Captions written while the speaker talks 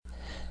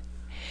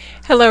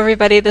Hello,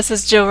 everybody. This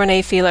is Jill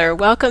Renee Feeler.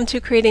 Welcome to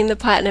Creating the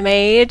Platinum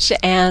Age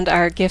and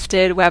our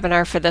gifted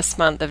webinar for this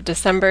month of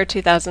December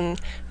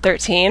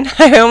 2013.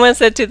 I almost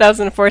said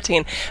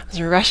 2014. I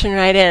was rushing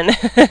right in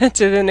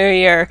to the new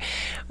year.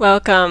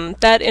 Welcome.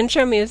 That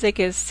intro music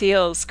is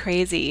Seal's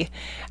Crazy,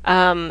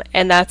 and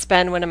that's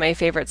been one of my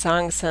favorite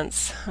songs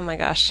since, oh my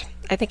gosh,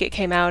 I think it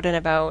came out in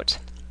about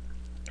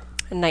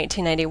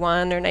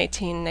 1991 or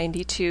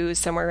 1992,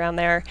 somewhere around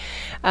there.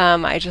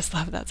 I just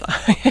love that song.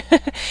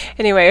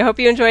 Anyway, I hope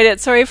you enjoyed it.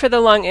 Sorry for the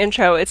long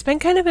intro. It's been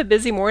kind of a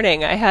busy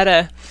morning. I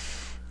had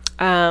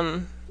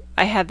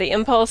the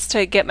impulse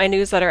to get my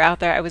newsletter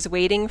out there. I was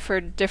waiting for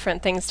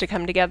different things to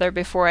come together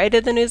before I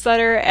did the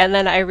newsletter, and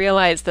then I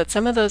realized that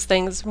some of those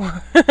things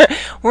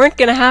weren't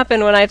going to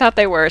happen when I thought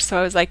they were. So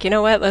I was like, you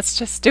know what? Let's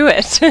just do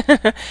it.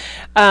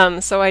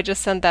 So I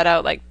just sent that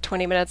out like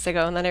 20 minutes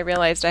ago, and then I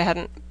realized I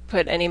hadn't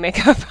put any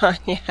makeup on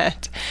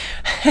yet.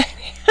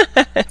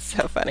 It's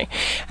so funny.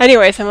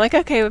 Anyways, I'm like,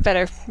 okay, we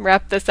better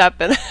wrap this up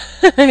and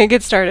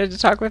get started to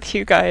talk with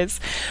you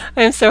guys.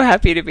 I'm so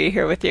happy to be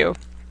here with you.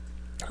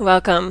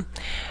 Welcome.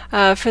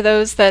 For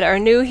those that are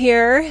new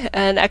here,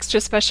 an extra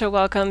special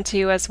welcome to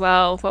you as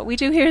well. What we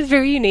do here is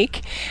very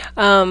unique.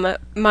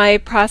 My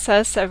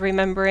process of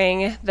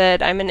remembering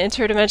that I'm an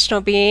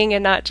interdimensional being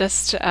and not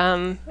just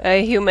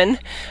a human,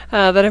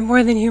 that I'm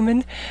more than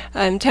human,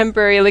 I'm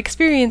temporarily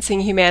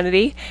experiencing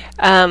humanity,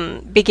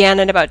 began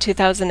in about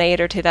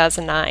 2008 or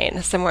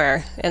 2009,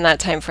 somewhere in that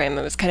time frame.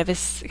 It was kind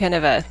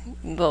of a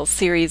little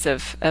series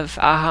of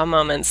aha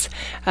moments.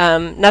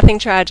 Nothing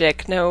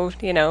tragic, no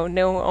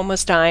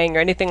almost dying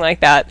or anything like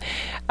that.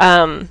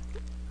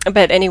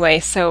 But anyway,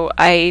 so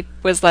I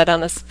was led on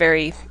this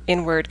very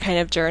inward kind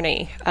of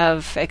journey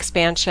of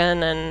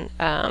expansion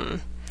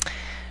and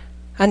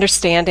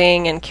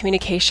understanding and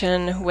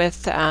communication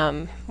with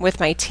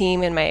my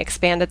team and my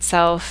expanded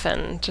self,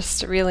 and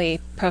just really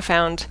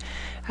profound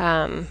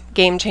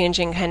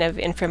game-changing kind of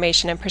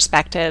information and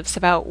perspectives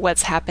about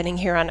what's happening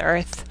here on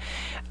Earth.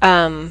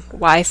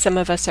 Why some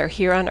of us are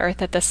here on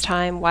Earth at this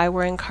time, why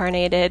we're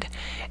incarnated,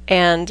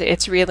 and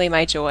it's really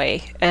my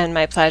joy and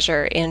my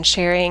pleasure in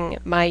sharing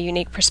my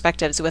unique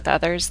perspectives with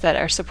others that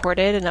are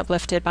supported and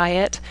uplifted by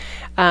it.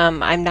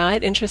 I'm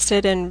not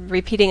interested in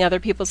repeating other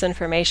people's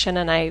information,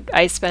 and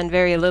I spend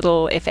very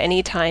little, if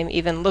any, time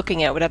even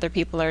looking at what other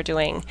people are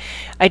doing.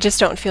 I just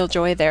don't feel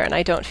joy there, and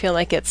I don't feel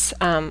like it's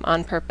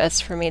on purpose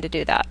for me to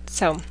do that.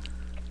 So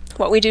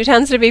what we do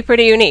tends to be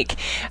pretty unique.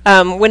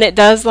 When it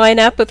does line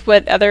up with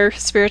what other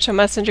spiritual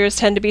messengers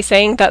tend to be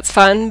saying, that's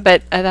fun,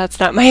 but that's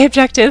not my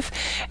objective.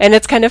 And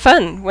it's kind of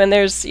fun when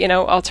there's,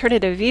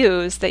 alternative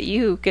views that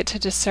you get to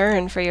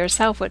discern for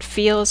yourself what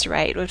feels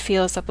right, what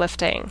feels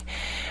uplifting.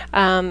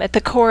 At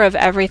the core of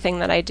everything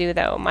that I do,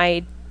 though,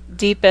 my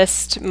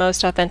deepest,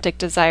 most authentic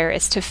desire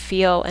is to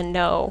feel and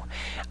know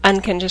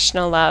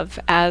unconditional love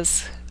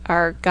as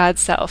our God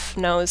self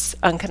knows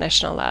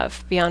unconditional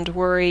love, beyond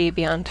worry,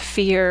 beyond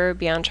fear,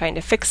 beyond trying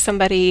to fix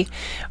somebody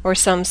or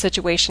some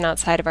situation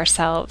outside of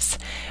ourselves.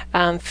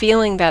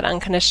 Feeling that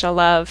unconditional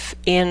love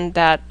in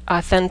that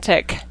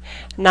authentic,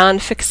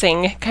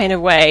 non-fixing kind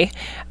of way,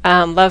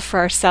 love for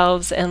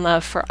ourselves and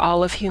love for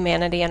all of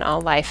humanity and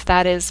all life.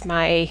 That is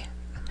my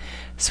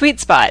sweet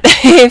spot,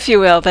 if you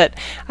will, that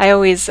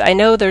I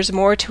know there's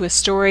more to a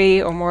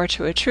story or more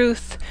to a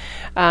truth,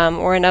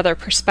 or another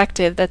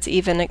perspective that's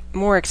even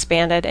more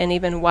expanded and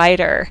even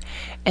wider,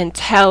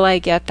 until I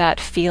get that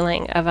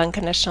feeling of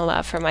unconditional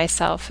love for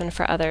myself and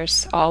for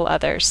others, all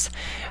others.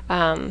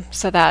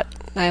 So that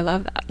I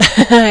love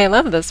that. I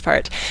love this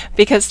part,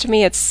 because to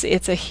me it's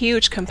a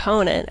huge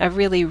component of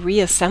really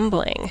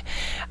reassembling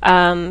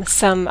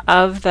some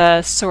of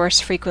the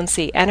source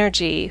frequency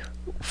energy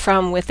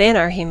from within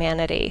our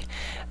humanity.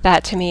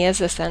 That to me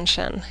is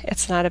ascension.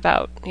 It's not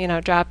about,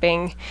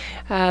 dropping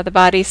the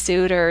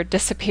bodysuit or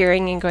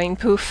disappearing and going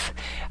poof.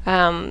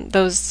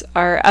 Those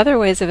are other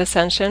ways of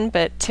ascension,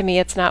 but to me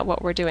it's not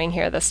what we're doing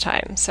here this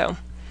time. So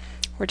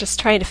we're just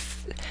trying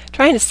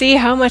to see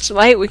how much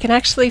light we can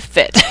actually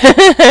fit.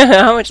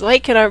 How much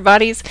light can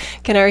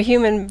our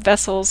human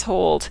vessels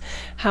hold?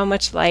 How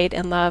much light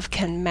and love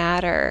can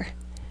matter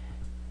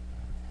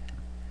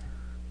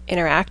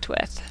interact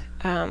with?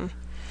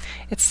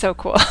 It's so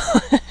cool.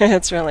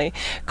 It's really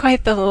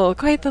quite the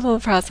little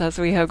process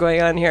we have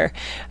going on here.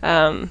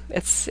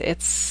 It's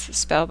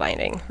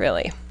spellbinding,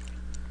 really.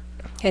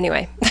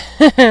 Anyway,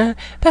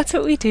 that's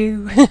what we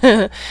do.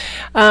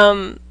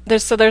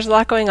 There's a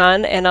lot going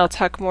on, and I'll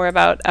talk more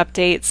about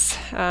updates.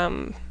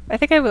 I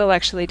think I will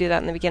actually do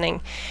that in the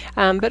beginning.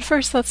 But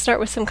first, let's start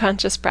with some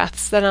conscious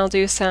breaths. Then I'll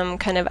do some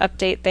kind of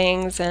update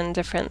things and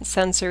different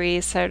sensory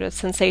sort of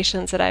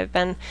sensations that I've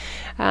been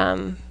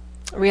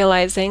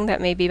realizing that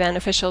may be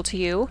beneficial to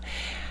you.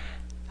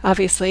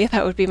 Obviously,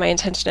 that would be my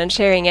intention in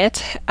sharing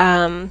it.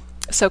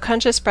 So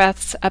conscious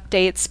breaths,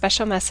 updates,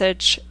 special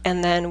message,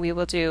 and then we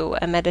will do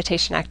a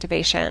meditation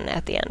activation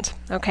at the end.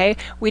 Okay?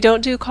 We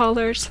don't do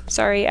callers.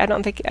 Sorry, I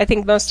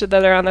think most of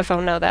that are on the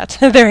phone know that.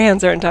 Their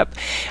hands aren't up.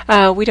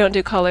 We don't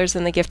do callers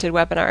in the gifted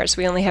webinars.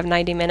 We only have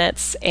 90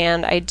 minutes,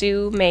 and I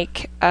do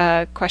make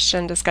a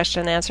question,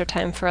 discussion, and answer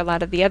time for a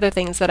lot of the other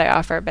things that I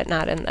offer, but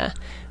not in the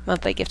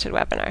monthly gifted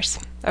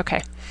webinars.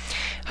 Okay.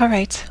 All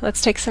right,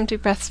 let's take some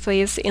deep breaths,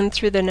 please. In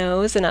through the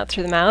nose and out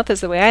through the mouth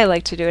is the way I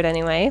like to do it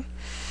anyway.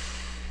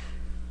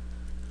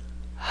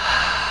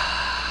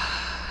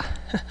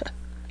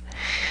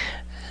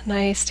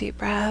 Nice deep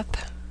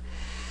breath.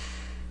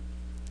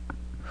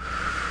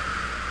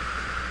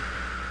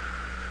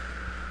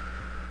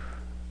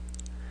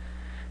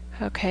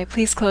 Okay,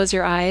 please close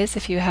your eyes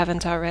if you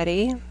haven't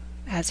already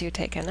as you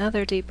take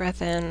another deep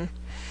breath in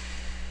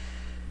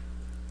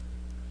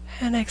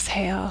and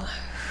exhale.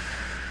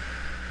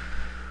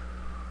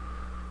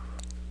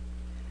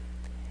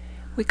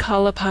 We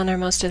call upon our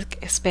most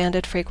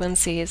expanded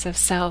frequencies of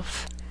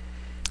self,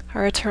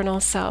 our eternal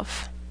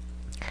self,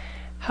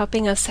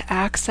 helping us to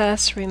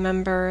access,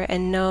 remember,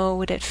 and know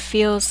what it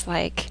feels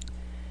like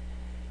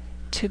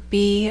to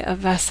be a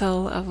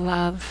vessel of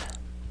love,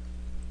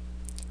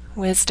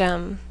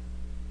 wisdom,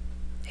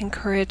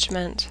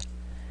 encouragement,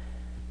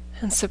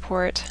 and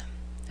support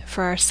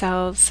for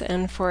ourselves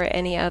and for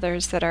any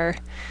others that are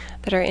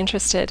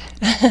interested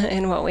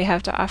in what we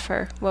have to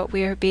offer, what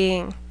we are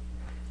being.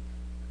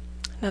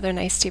 Another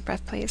nice deep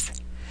breath, please.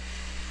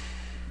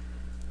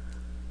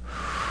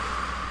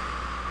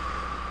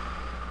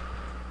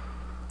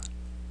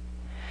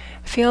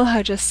 Feel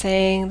how just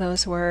saying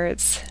those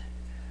words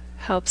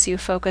helps you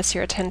focus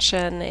your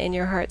attention in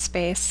your heart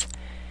space,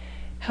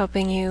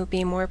 helping you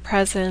be more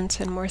present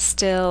and more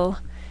still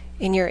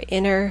in your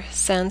inner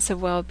sense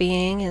of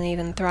well-being and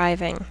even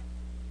thriving.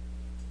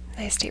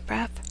 Nice deep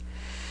breath.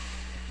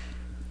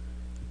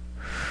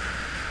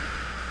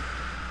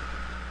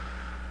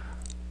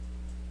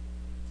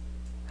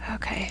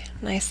 Okay,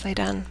 nicely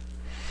done.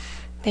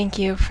 Thank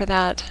you for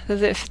that.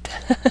 Does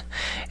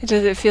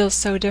it feel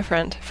so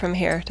different from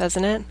here,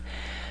 doesn't it?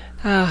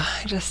 Oh,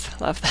 I just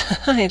love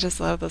that. I just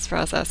love this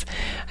process.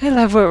 I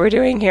love what we're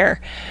doing here.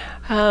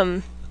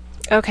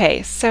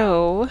 Okay,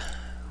 so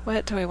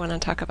what do I want to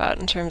talk about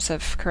in terms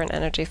of current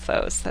energy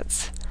flows?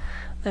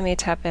 Let me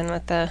tap in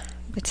with the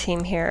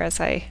team here as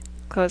I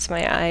close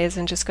my eyes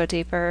and just go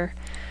deeper.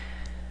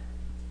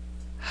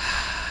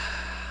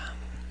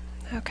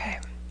 Okay.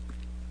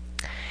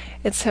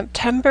 In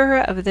September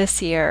of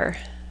this year,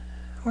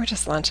 we're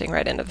just launching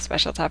right into the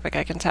special topic,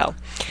 I can tell.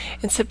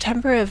 In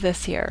September of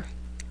this year,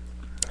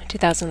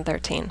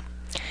 2013,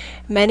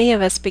 many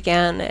of us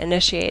began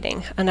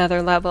initiating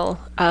another level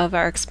of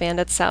our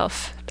expanded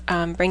self,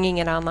 bringing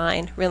it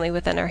online, really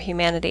within our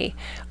humanity,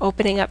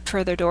 opening up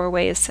further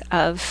doorways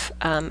of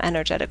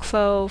energetic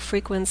flow,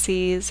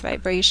 frequencies,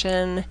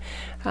 vibration,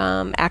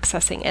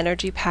 accessing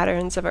energy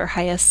patterns of our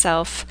highest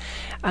self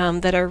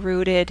that are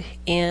rooted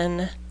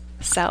in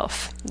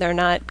self. They're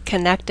not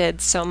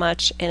connected so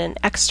much in an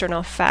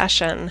external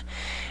fashion.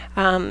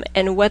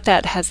 And what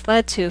that has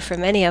led to for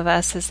many of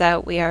us is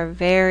that we are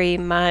very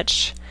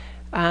much,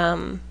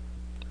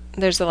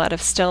 there's a lot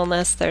of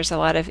stillness, there's a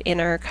lot of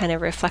inner kind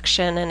of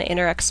reflection and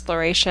inner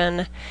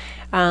exploration.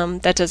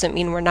 That doesn't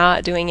mean we're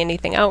not doing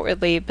anything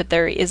outwardly, but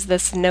there is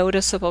this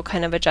noticeable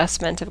kind of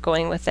adjustment of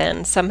going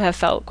within. Some have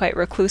felt quite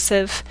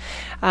reclusive,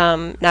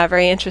 not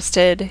very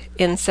interested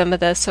in some of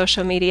the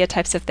social media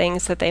types of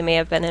things that they may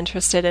have been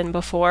interested in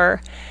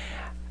before.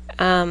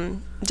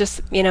 Many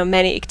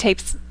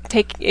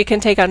it can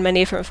take on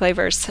many different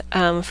flavors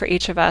for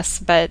each of us,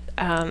 but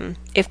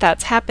if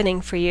that's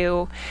happening for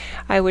you,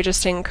 I would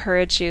just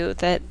encourage you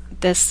that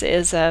this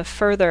is a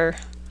further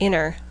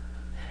inner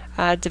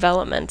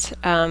development,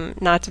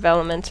 not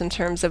development in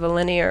terms of a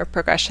linear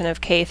progression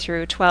of K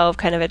through 12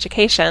 kind of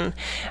education,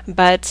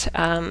 but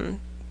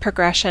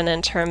progression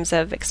in terms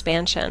of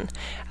expansion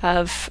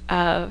of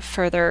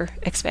further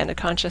expanded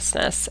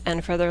consciousness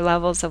and further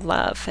levels of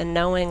love and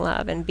knowing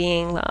love and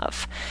being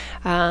love,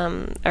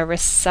 a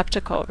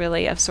receptacle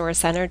really of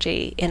source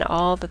energy in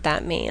all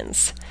that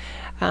means.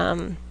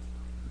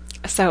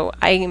 So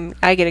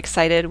I get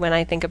excited when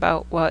I think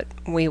about what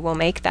we will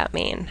make that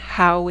mean,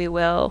 how we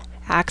will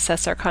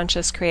access our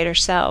conscious creator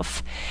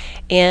self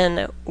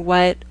in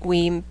what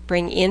we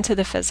bring into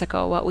the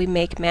physical, what we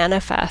make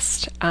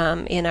manifest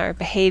in our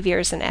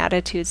behaviors and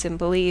attitudes and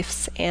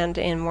beliefs, and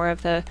in more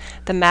of the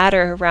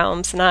matter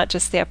realms, not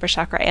just the upper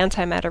chakra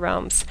antimatter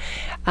realms.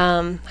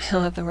 I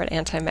love the word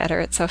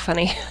antimatter. It's so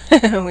funny.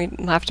 We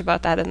laughed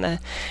about that in the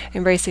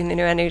Embracing the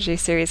New Energy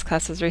series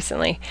classes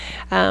recently.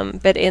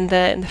 But in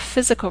the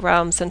physical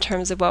realms, in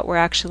terms of what we're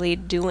actually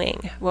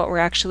doing, what we're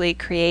actually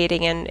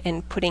creating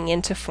and putting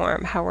into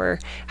form, how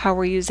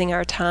we're using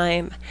our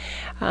time.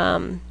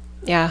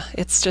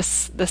 It's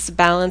just this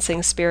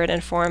balancing spirit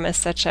and form is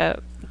such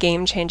a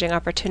game-changing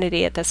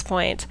opportunity at this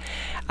point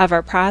of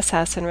our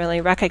process, and really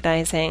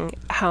recognizing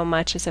how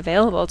much is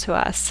available to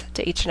us,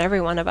 to each and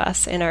every one of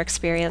us in our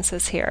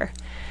experiences here.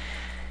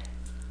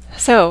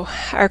 So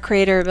our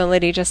creator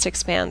ability just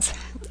expands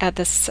at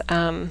this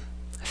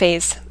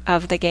phase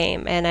of the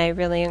game, and I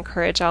really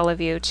encourage all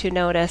of you to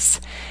notice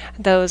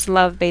those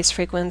love-based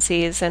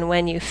frequencies, and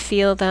when you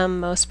feel them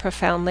most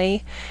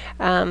profoundly.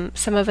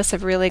 Some of us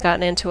have really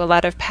gotten into a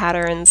lot of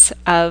patterns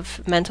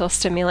of mental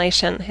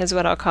stimulation, is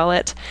what I'll call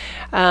it.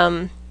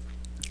 I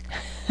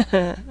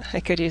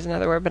could use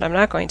another word, but I'm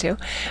not going to.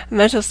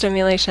 Mental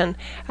stimulation,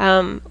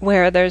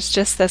 where there's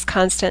just this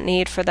constant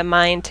need for the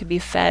mind to be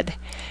fed,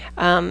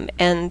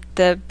 and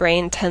the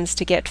brain tends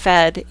to get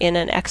fed in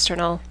an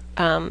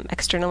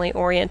externally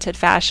oriented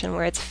fashion,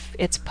 where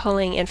it's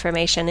pulling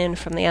information in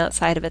from the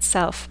outside of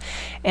itself.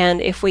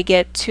 And if we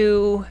get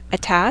too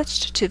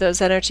attached to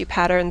those energy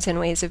patterns and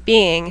ways of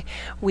being,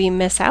 we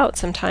miss out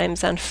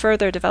sometimes on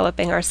further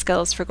developing our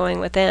skills for going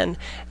within,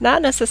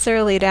 not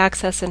necessarily to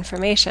access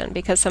information,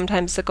 because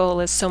sometimes the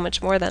goal is so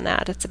much more than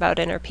that. It's about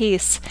inner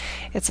peace.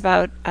 It's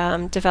about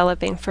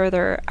developing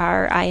further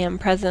our I am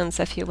presence,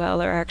 if you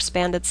will, or our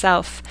expanded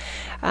self,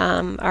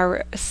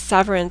 our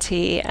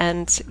sovereignty,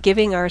 and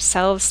giving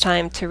ourselves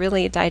time to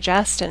really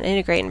digest and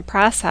integrate and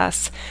process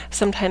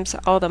sometimes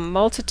all the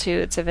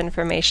multitudes of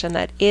information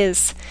that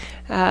is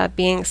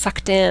being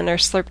sucked in or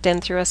slurped in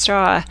through a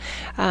straw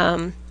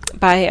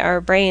by our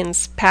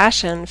brain's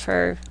passion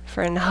for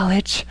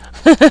knowledge.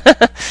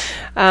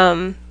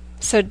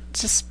 So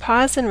just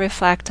pause and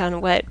reflect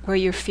on where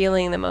you're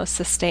feeling the most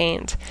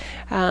sustained.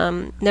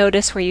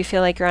 Notice where you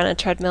feel like you're on a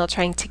treadmill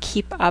trying to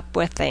keep up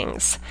with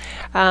things.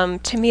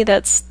 To me,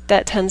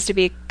 that tends to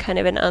be kind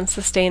of an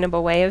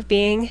unsustainable way of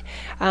being,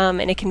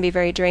 and it can be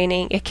very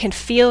draining. It can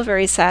feel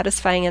very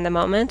satisfying in the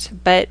moment,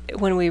 but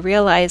when we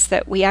realize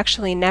that we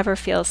actually never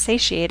feel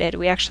satiated,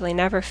 we actually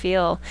never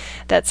feel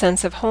that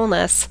sense of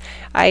wholeness,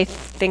 I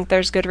think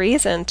there's good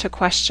reason to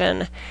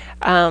question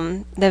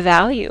the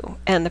value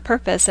and the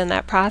purpose in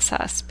that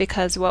process,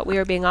 because what we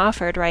are being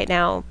offered right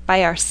now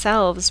by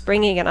ourselves,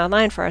 bringing it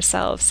online for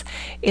ourselves,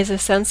 is a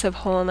sense of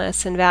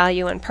wholeness and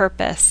value and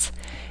purpose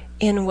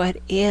in what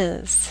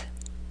is.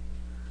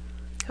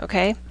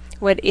 Okay?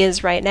 What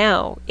is right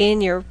now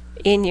in your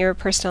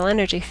personal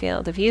energy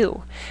field of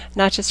you,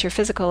 not just your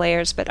physical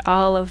layers, but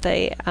all of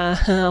the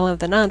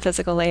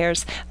non-physical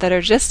layers that are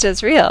just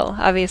as real,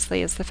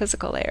 obviously, as the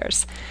physical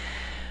layers.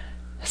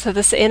 So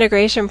this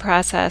integration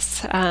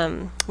process,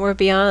 we're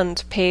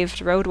beyond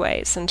paved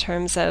roadways in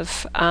terms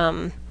of,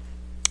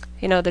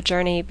 the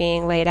journey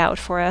being laid out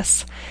for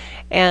us.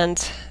 And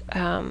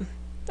some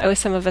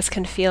of us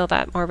can feel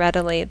that more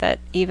readily, that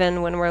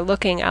even when we're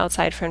looking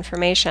outside for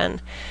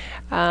information,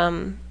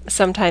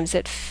 sometimes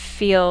it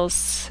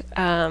feels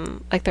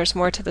like there's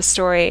more to the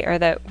story, or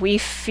that we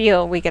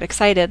get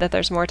excited that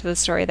there's more to the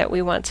story that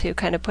we want to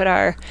kind of put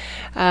our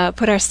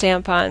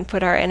stamp on,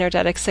 put our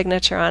energetic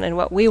signature on, and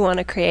what we want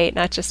to create,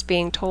 not just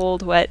being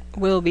told what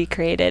will be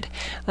created,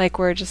 like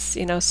we're just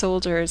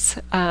soldiers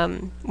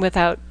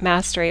without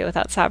mastery,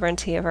 without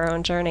sovereignty of our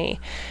own journey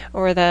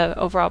or the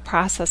overall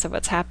process of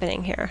what's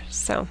happening here.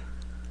 So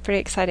pretty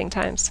exciting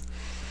times.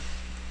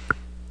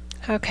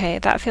 Okay,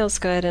 that feels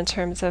good in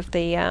terms of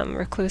the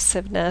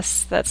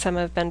reclusiveness that some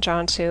have been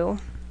drawn to.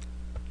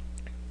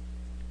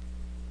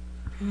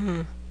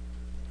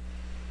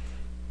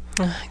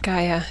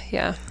 Gaia,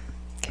 yeah.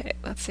 Okay,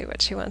 let's see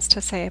what she wants to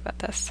say about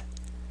this.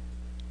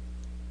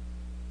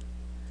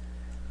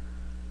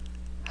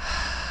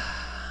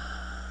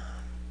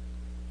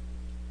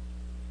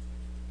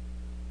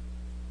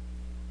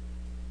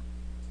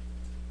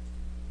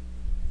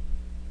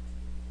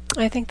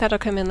 I think that'll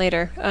come in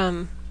later.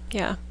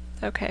 Yeah.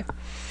 Okay.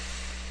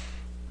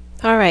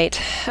 All right.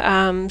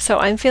 So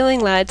I'm feeling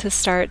led to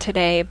start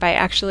today by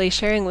actually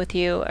sharing with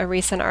you a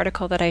recent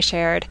article that I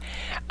shared.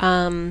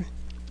 It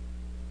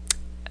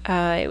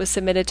was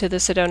submitted to the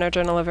Sedona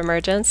Journal of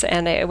Emergence,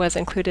 and it was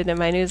included in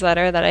my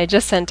newsletter that I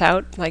just sent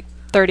out like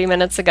 30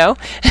 minutes ago.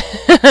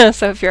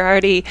 So if you're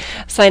already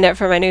signed up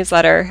for my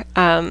newsletter,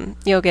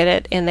 you'll get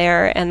it in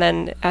there. And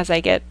then as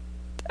I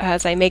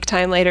make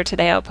time later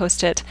today, I'll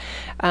post it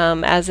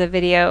as a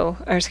video,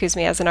 or excuse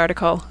me, as an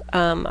article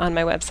on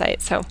my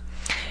website. So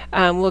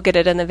we'll get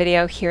it in the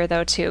video here,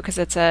 though, too, because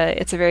it's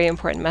a very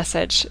important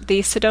message. The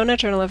Sedona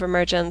Journal of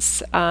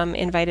Emergence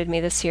invited me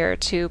this year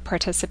to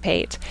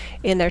participate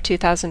in their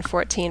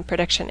 2014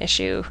 prediction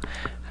issue.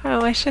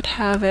 Oh, I should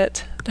have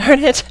it.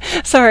 Darn it.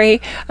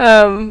 Sorry.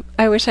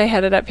 I wish I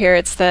had it up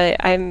here.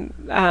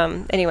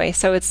 Anyway,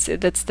 so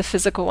that's the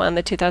physical one,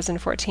 the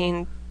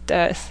 2014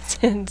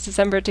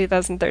 December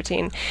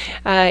 2013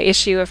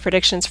 issue of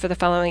predictions for the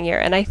following year.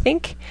 And I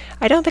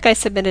don't think I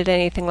submitted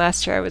anything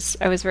last year. I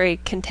was very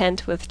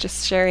content with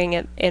just sharing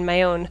it in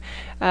my own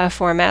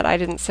format. I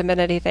didn't submit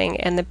anything.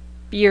 And the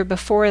year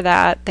before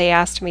that, they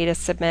asked me to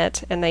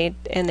submit, and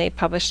they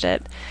published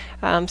it.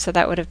 So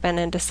that would have been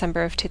in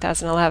December of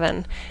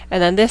 2011.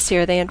 And then this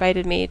year, they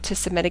invited me to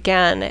submit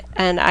again.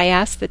 And I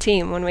asked the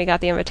team when we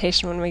got the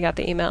invitation, when we got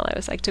the email, I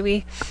was like,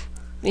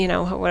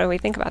 what do we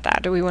think about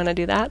that? Do we want to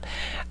do that?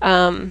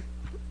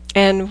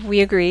 And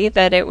we agreed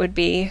that it would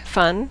be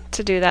fun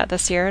to do that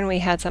this year, and we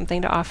had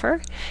something to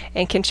offer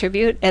and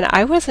contribute. And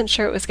I wasn't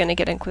sure it was going to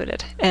get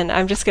included, and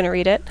I'm just going to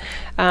read it.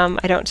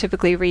 I don't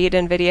typically read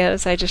in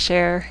videos, I just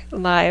share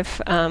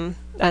live in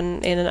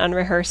an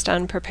unrehearsed,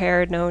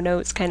 unprepared, no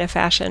notes kind of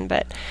fashion,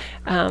 but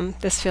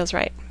this feels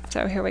right.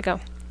 So here we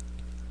go.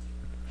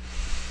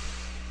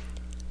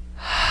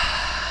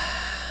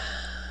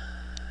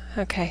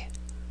 Okay.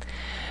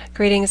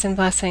 Greetings and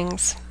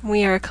blessings.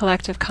 We are a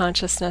collective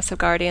consciousness of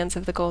guardians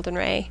of the Golden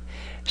Ray,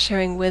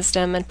 sharing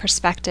wisdom and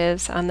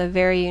perspectives on the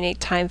very unique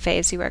time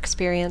phase you are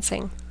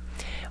experiencing.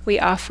 We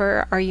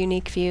offer our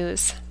unique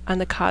views on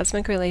the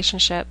cosmic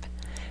relationship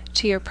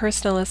to your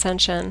personal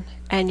ascension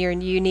and your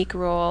unique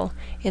role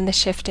in the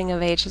shifting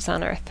of ages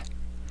on Earth.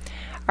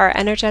 Our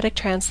energetic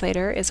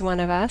translator is one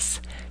of us,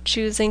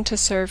 choosing to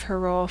serve her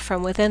role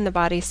from within the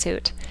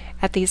bodysuit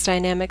at these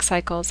dynamic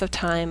cycles of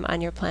time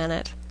on your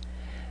planet.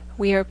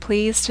 We are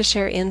pleased to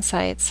share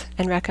insights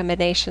and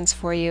recommendations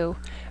for you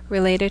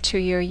related to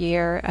your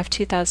year of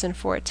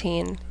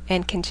 2014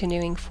 and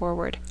continuing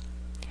forward.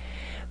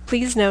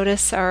 Please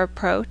notice our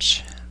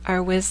approach,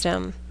 our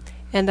wisdom,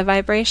 and the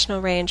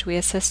vibrational range we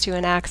assist you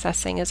in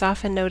accessing is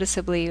often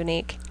noticeably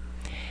unique.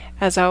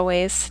 As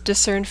always,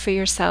 discern for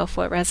yourself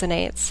what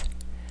resonates.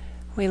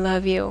 We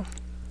love you.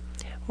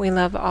 We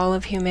love all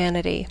of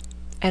humanity,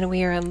 and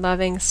we are in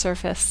loving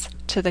service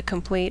to the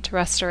complete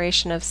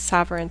restoration of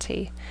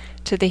sovereignty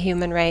to the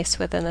human race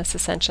within this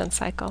ascension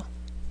cycle.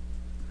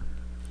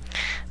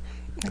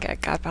 Okay,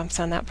 got bumps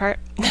on that part.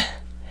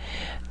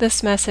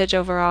 This message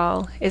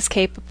overall is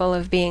capable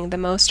of being the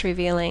most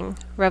revealing,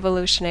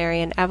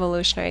 revolutionary, and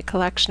evolutionary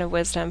collection of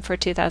wisdom for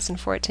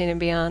 2014 and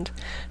beyond.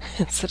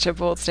 It's such a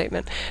bold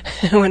statement.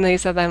 When they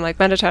said that, I'm like,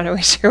 Metatron, are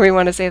we sure we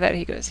want to say that?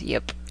 He goes,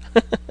 yep.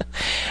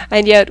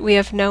 And yet we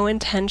have no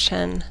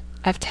intention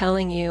of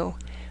telling you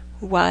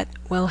what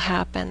will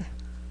happen.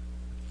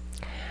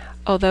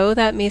 Although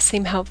that may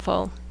seem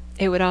helpful,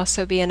 it would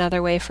also be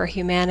another way for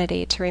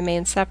humanity to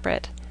remain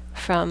separate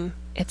from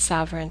its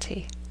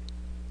sovereignty.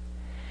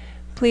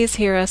 Please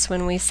hear us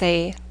when we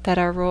say that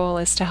our role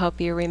is to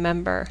help you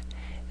remember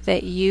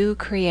that you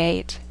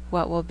create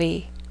what will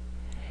be,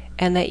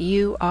 and that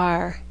you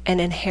are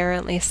an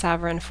inherently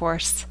sovereign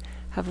force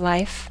of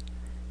life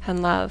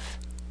and love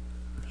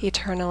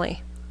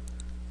eternally.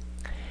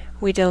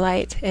 We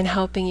delight in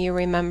helping you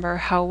remember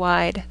how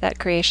wide that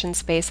creation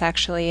space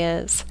actually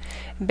is,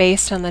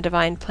 based on the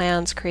divine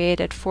plans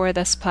created for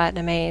this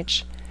platinum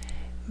age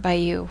by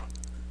you.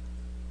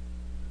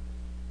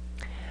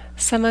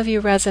 Some of you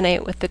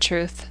resonate with the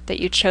truth that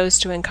you chose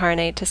to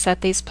incarnate to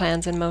set these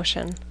plans in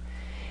motion.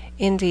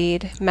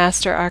 Indeed,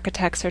 master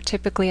architects are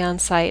typically on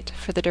site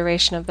for the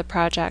duration of the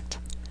project,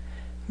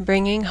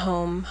 bringing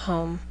home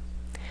home.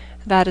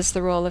 That is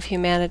the role of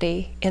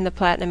humanity in the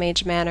Platinum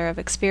Age manner of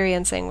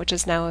experiencing which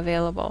is now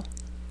available.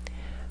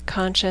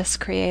 Conscious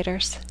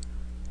creators.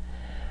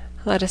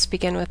 Let us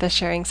begin with this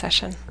sharing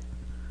session.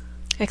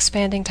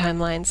 Expanding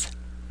timelines.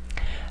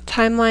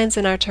 Timelines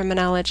in our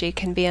terminology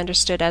can be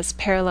understood as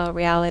parallel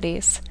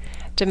realities,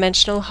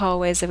 dimensional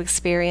hallways of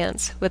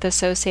experience with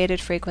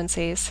associated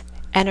frequencies,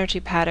 energy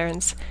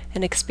patterns,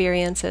 and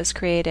experiences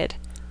created,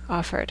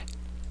 offered.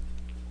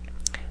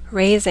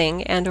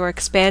 Raising and or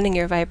expanding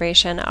your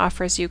vibration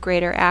offers you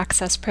greater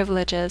access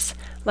privileges,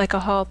 like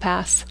a hall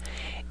pass,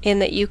 in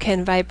that you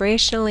can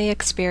vibrationally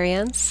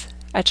experience,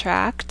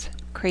 attract,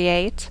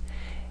 create,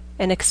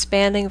 an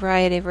expanding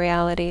variety of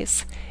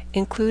realities,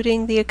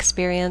 including the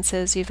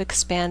experiences you've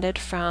expanded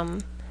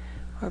from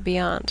or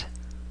beyond.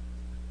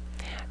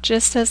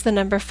 Just as the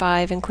number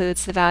 5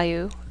 includes the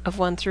value of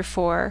 1 through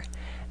 4,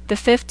 the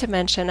 5th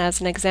dimension,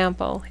 as an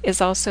example, is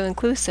also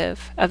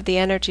inclusive of the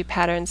energy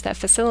patterns that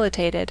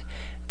facilitated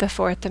the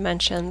 4th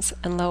dimensions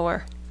and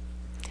lower.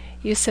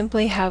 You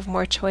simply have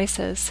more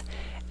choices,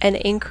 an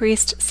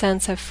increased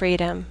sense of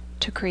freedom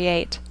to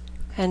create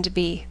and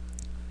be.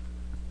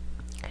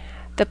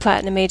 The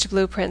Platinum Age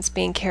blueprints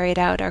being carried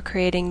out are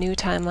creating new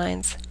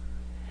timelines.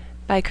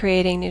 By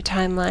creating new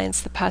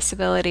timelines, the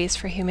possibilities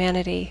for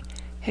humanity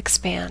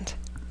expand.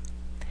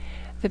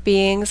 The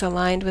beings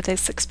aligned with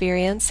this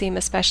experience seem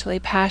especially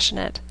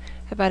passionate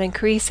about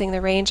increasing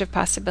the range of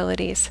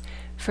possibilities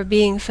for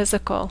being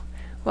physical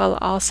while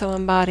also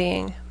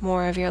embodying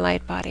more of your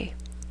light body.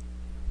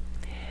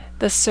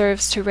 This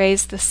serves to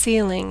raise the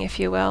ceiling, if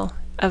you will,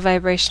 of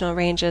vibrational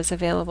ranges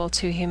available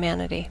to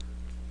humanity.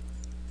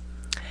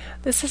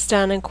 This is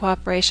done in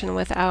cooperation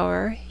with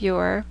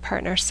your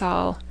partner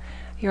Sol,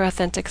 your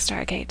authentic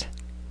Stargate,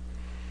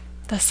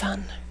 the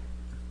Sun.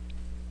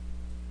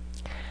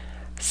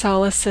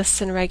 Sol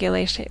assists in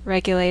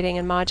regulating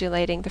and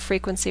modulating the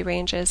frequency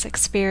ranges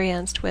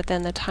experienced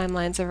within the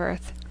timelines of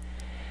Earth.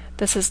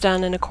 This is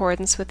done in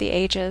accordance with the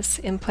ages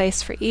in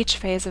place for each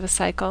phase of a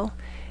cycle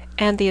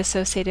and the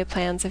associated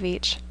plans of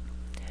each.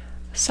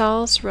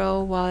 Sol's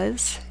role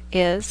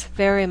is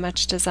very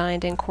much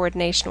designed in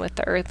coordination with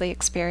the earthly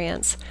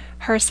experience,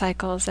 her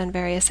cycles, and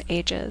various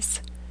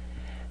ages.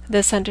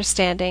 This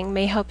understanding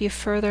may help you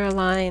further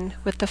align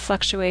with the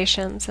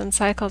fluctuations and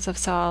cycles of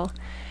Sol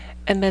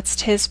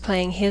amidst his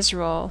playing his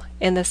role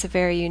in this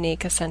very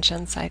unique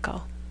ascension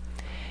cycle.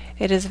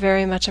 It is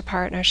very much a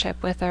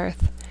partnership with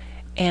Earth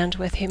and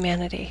with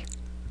humanity.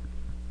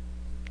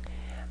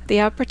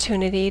 The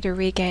opportunity to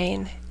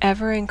regain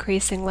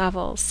ever-increasing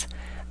levels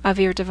of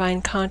your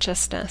divine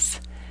consciousness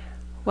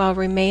while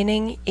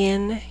remaining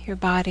in your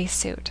body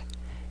suit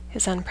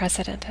is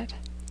unprecedented.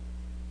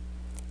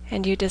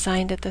 And you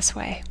designed it this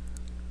way.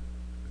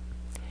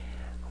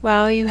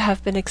 While you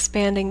have been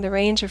expanding the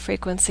range of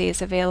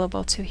frequencies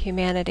available to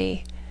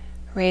humanity,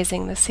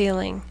 raising the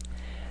ceiling,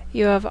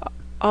 you have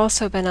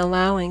also been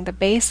allowing the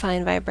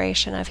baseline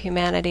vibration of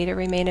humanity to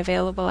remain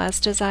available as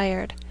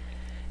desired.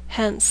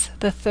 Hence,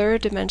 the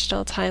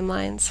third-dimensional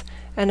timelines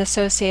and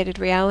associated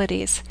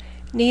realities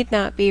need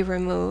not be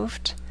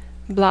removed,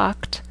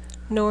 blocked,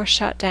 nor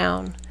shut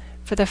down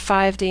for the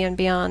 5D and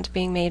beyond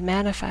being made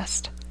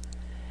manifest.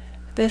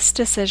 This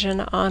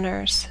decision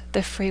honors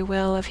the free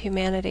will of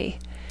humanity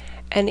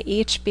and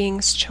each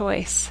being's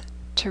choice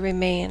to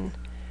remain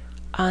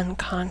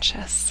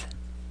unconscious.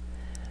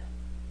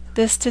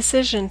 This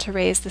decision to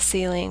raise the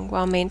ceiling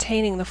while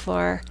maintaining the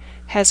floor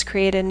has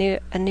created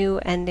a new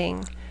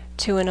ending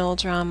to an old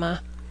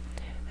drama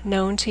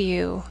known to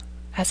you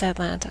as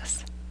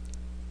Atlantis.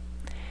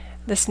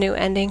 This new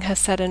ending has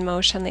set in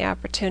motion the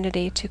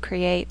opportunity to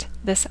create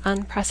this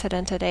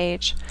unprecedented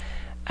age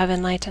of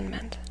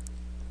enlightenment.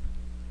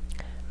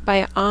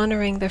 By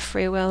honoring the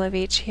free will of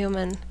each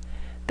human,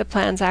 the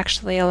plans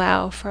actually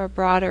allow for a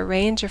broader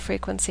range of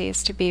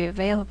frequencies to be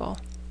available.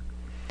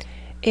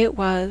 It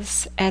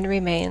was and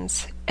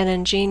remains an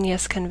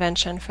ingenious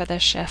convention for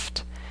this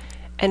shift,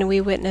 and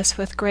we witness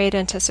with great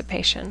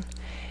anticipation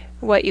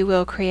what you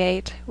will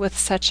create with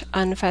such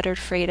unfettered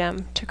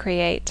freedom to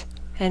create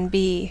and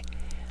be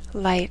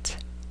light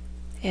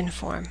in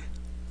form.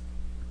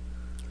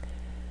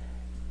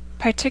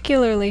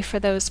 Particularly for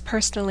those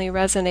personally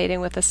resonating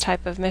with this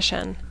type of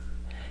mission,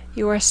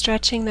 you are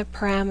stretching the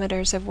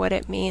parameters of what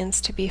it means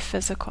to be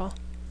physical.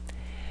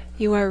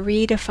 You are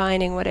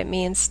redefining what it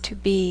means to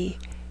be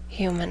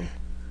human.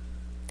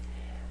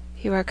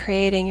 You are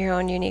creating your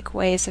own unique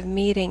ways of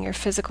meeting your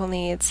physical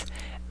needs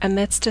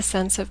amidst a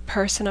sense of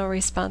personal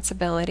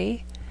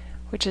responsibility,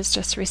 which is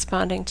just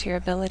responding to your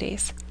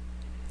abilities,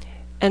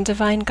 and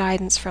divine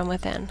guidance from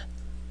within.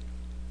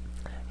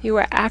 You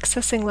are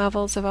accessing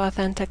levels of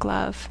authentic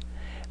love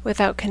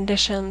without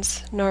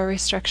conditions nor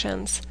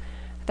restrictions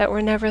that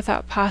were never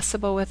thought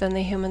possible within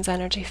the human's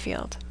energy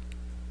field.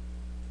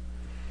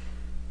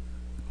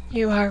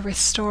 You are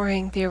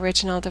restoring the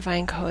original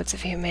divine codes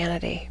of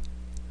humanity,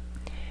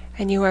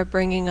 and you are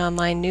bringing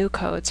online new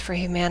codes for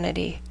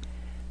humanity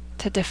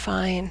to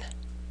define,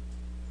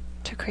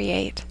 to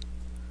create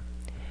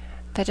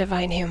the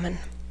divine human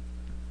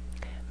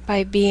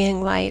by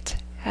being light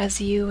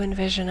as you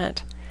envision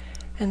it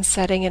and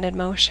setting it in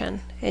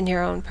motion in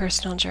your own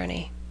personal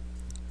journey.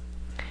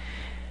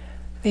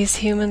 These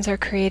humans are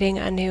creating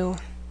anew,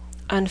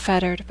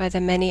 unfettered by the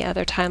many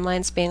other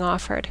timelines being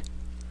offered.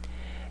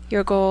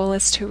 Your goal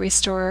is to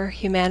restore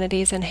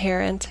humanity's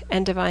inherent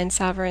and divine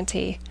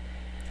sovereignty,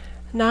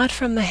 not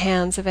from the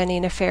hands of any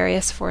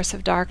nefarious force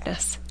of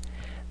darkness,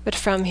 but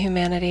from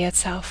humanity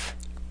itself.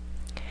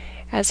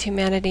 As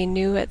humanity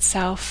knew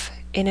itself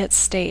in its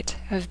state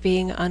of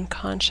being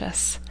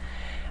unconscious,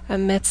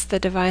 amidst the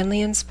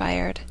divinely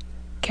inspired,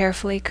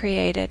 carefully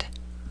created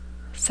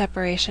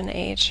separation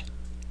age.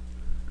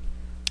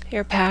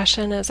 Your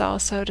passion is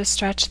also to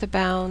stretch the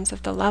bounds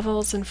of the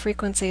levels and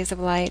frequencies of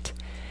light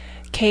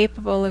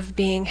capable of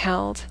being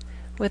held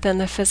within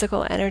the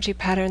physical energy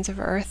patterns of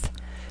Earth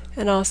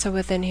and also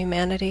within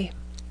humanity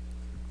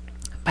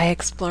by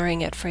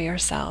exploring it for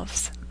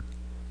yourselves.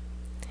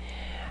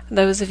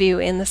 Those of you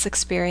in this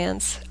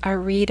experience are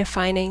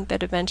redefining the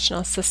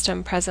dimensional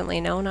system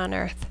presently known on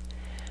Earth,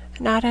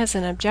 not as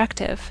an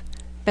objective,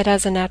 but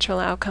as a natural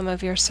outcome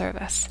of your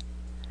service.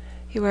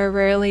 You are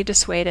rarely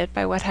dissuaded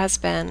by what has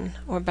been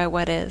or by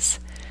what is,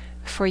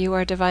 for you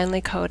are divinely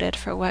coded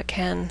for what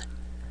can,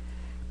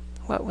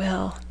 what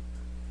will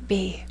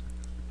be.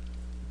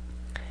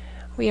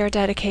 We are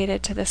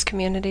dedicated to this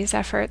community's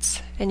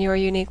efforts and your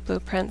unique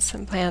blueprints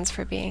and plans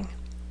for being.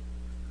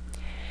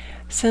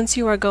 Since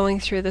you are going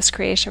through this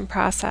creation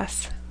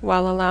process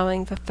while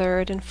allowing the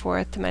third and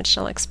fourth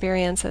dimensional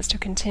experiences to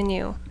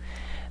continue,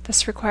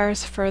 this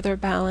requires further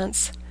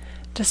balance,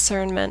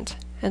 discernment,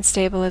 and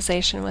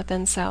stabilization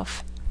within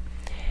self,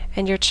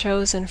 and your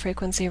chosen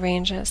frequency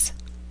ranges.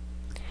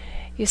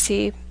 You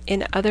see,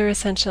 in other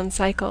ascension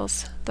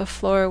cycles, the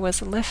floor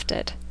was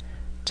lifted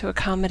to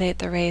accommodate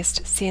the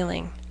raised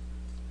ceiling.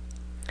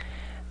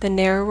 The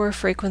narrower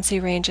frequency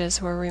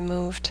ranges were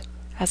removed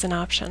as an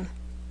option.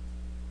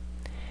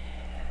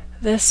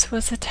 This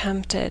was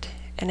attempted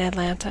in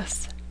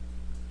Atlantis.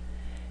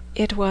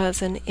 It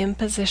was an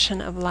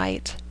imposition of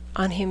light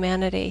on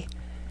humanity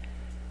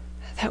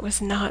that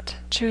was not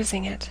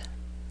choosing it,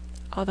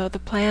 although the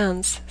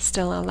plans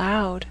still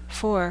allowed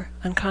for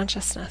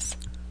unconsciousness.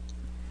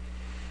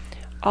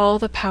 All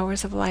the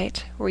powers of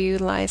light were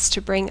utilized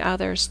to bring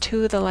others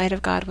to the light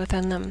of God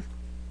within them.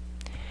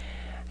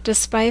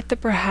 Despite the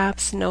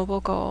perhaps noble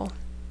goal,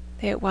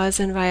 it was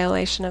in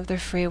violation of their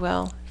free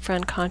will for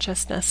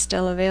unconsciousness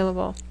still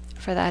available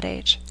for that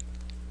age.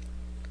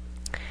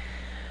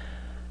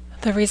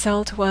 The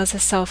result was a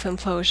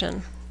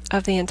self-implosion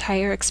of the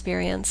entire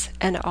experience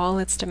and all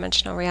its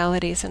dimensional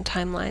realities and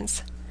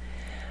timelines.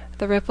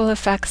 The ripple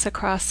effects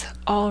across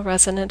all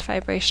resonant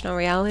vibrational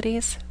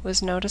realities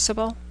was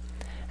noticeable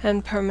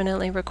and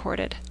permanently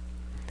recorded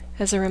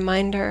as a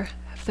reminder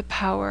of the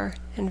power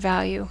and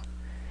value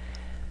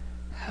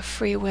of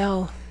free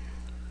will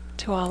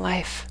to all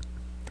life,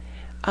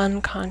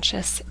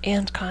 unconscious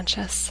and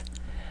conscious,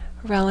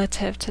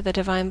 relative to the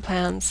divine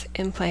plans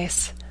in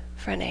place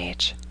for an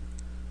age.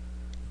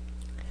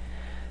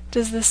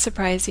 Does this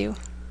surprise you?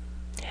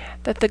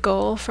 That the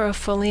goal for a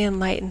fully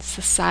enlightened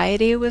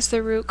society was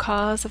the root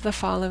cause of the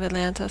fall of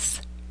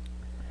Atlantis?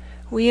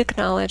 We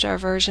acknowledge our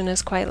version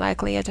is quite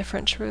likely a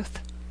different truth,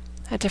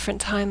 a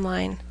different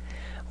timeline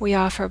we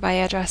offer by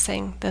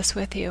addressing this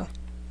with you.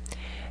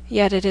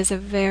 Yet it is a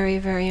very,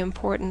 very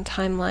important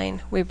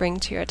timeline we bring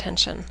to your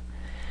attention,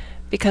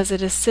 because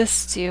it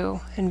assists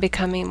you in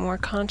becoming more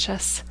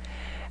conscious,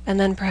 and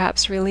then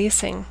perhaps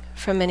releasing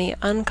from any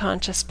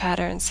unconscious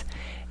patterns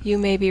you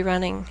may be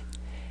running,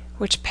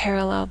 which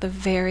parallel the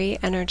very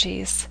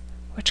energies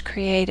which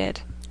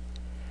created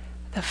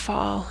the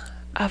fall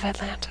of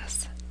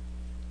Atlantis.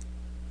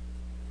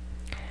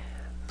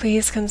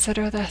 Please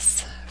consider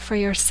this for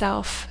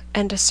yourself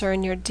and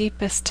discern your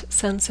deepest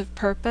sense of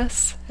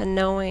purpose and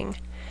knowing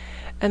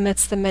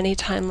amidst the many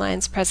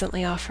timelines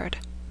presently offered.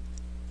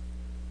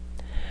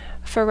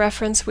 For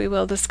reference, we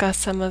will discuss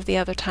some of the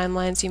other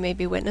timelines you may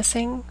be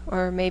witnessing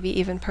or maybe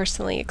even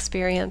personally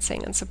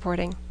experiencing and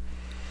supporting.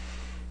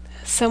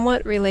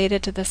 Somewhat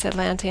related to this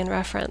Atlantean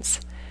reference,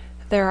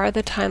 there are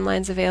the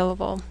timelines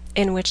available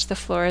in which the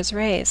floor is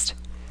raised,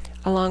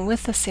 along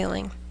with the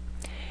ceiling,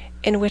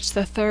 in which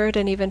the third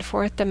and even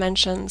fourth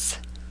dimensions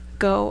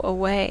go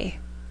away,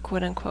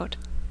 quote unquote.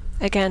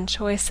 Again,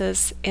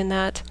 choices in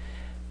that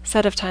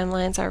set of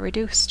timelines are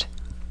reduced.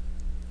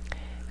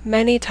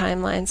 Many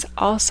timelines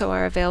also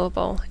are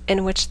available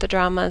in which the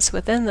dramas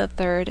within the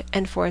third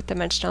and fourth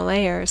dimensional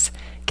layers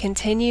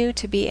continue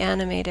to be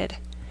animated,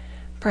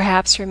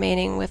 perhaps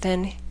remaining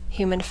within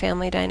human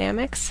family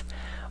dynamics,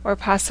 or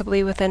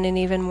possibly within an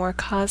even more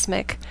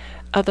cosmic,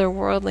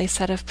 otherworldly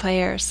set of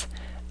players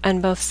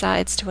on both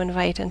sides to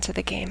invite into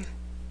the game.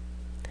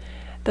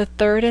 The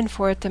third and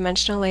fourth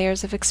dimensional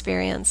layers of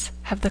experience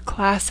have the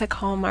classic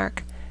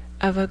hallmark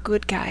of a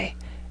good guy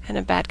and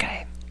a bad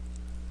guy,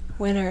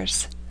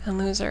 winners and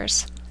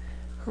losers,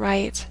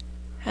 right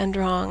and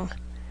wrong,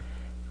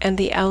 and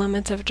the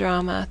element of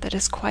drama that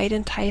is quite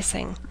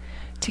enticing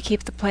to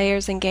keep the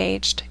players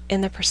engaged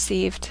in the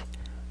perceived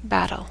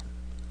battle.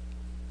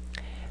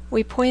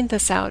 We point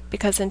this out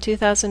because in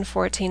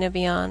 2014 and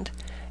beyond,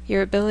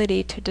 your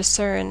ability to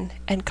discern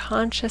and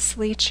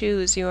consciously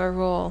choose your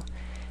role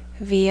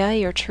via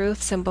your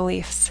truths and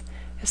beliefs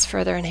is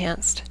further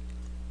enhanced.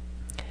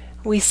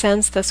 We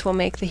sense this will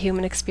make the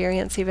human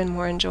experience even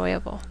more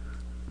enjoyable.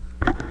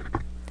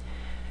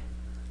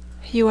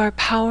 You are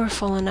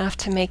powerful enough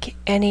to make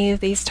any of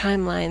these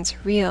timelines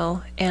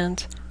real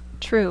and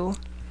true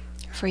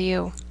for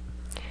you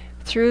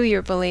through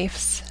your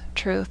beliefs,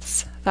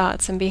 truths,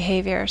 thoughts, and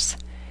behaviors,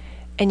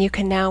 and you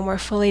can now more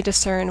fully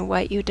discern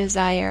what you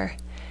desire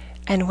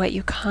and what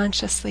you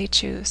consciously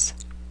choose.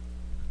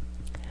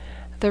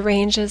 The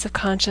ranges of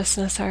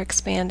consciousness are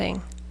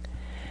expanding.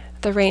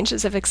 The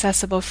ranges of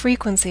accessible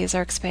frequencies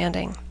are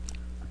expanding.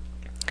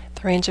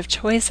 The range of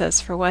choices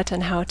for what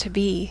and how to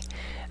be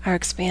are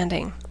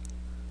expanding.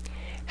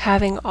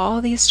 Having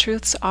all these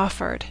truths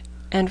offered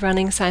and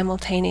running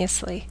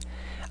simultaneously,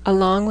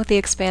 along with the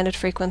expanded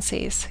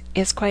frequencies,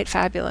 is quite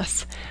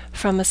fabulous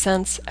from a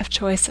sense of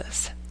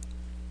choices.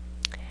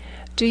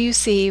 Do you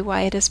see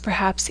why it is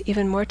perhaps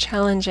even more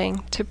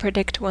challenging to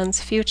predict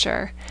one's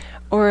future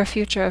or a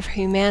future of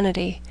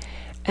humanity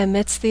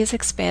amidst these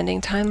expanding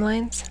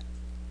timelines?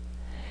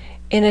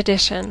 In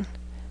addition,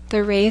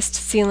 the raised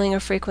ceiling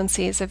of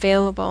frequencies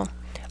available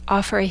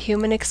offer a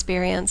human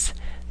experience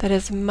that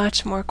is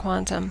much more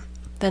quantum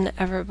than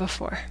ever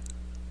before.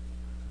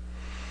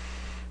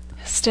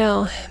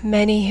 Still,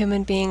 many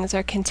human beings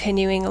are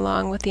continuing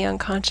along with the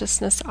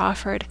unconsciousness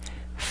offered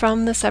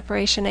from the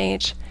separation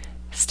age,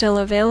 still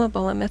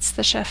available amidst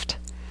the shift.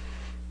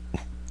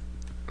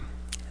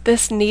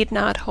 This need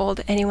not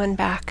hold anyone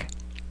back.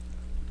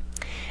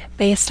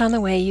 Based on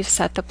the way you've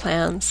set the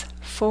plans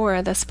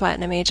for this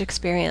Platinum Age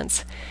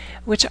experience,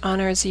 which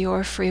honors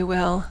your free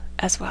will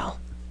as well.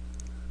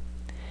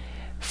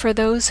 For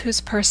those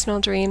whose personal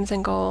dreams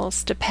and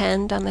goals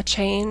depend on the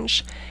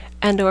change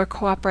and/or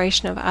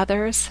cooperation of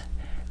others,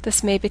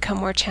 this may become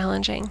more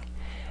challenging,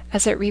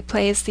 as it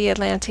replays the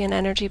Atlantean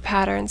energy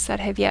patterns that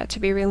have yet to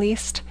be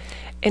released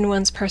in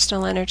one's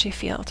personal energy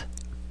field.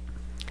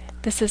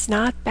 This is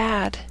not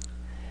bad,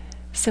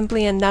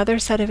 simply another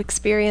set of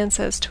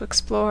experiences to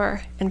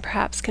explore and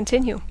perhaps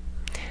continue,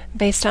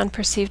 based on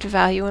perceived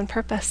value and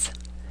purpose.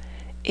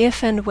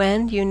 If and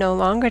when you no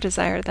longer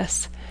desire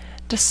this,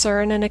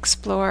 discern and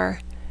explore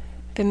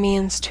the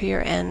means to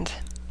your end.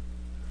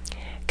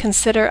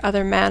 Consider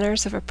other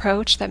manners of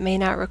approach that may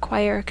not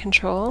require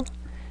control,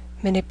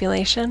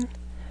 manipulation,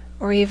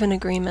 or even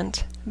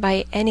agreement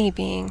by any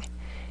being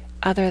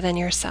other than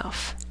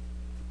yourself.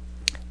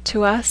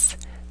 To us,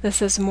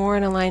 this is more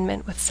in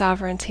alignment with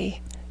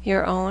sovereignty,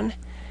 your own,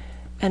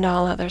 and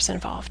all others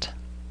involved.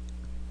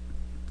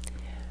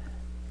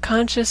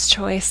 Conscious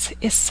choice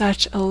is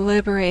such a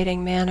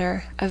liberating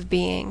manner of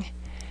being,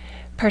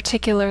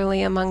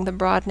 particularly among the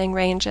broadening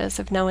ranges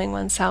of knowing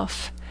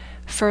oneself,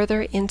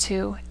 further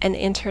into an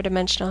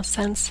interdimensional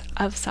sense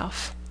of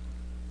self.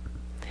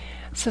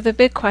 So the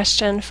big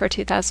question for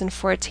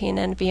 2014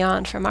 and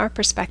beyond from our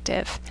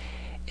perspective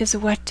is,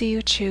 what do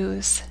you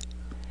choose?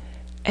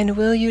 And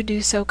will you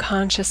do so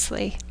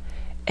consciously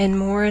in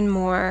more and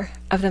more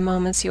of the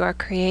moments you are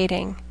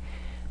creating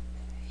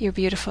your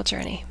beautiful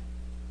journey?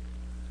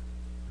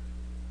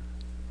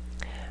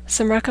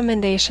 Some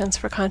recommendations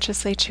for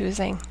consciously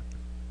choosing: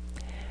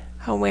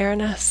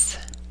 awareness,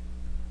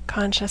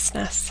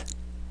 consciousness.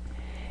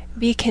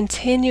 Be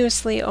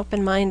continuously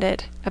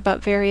open-minded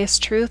about various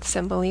truths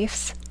and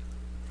beliefs.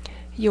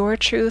 Your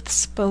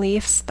truths,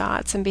 beliefs,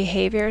 thoughts, and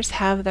behaviors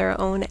have their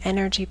own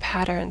energy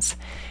patterns,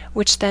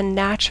 which then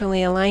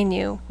naturally align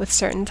you with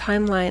certain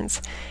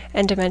timelines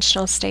and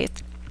dimensional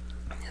states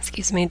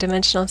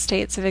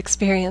of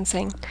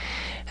experiencing.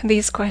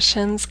 These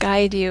questions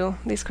guide you,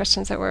 these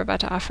questions that we're about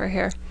to offer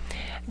here,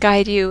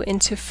 guide you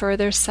into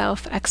further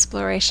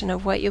self-exploration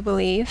of what you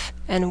believe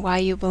and why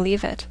you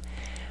believe it,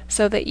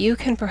 so that you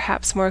can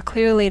perhaps more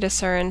clearly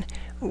discern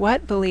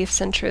what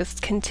beliefs and truths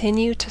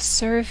continue to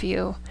serve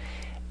you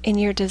in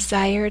your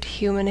desired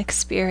human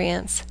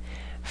experience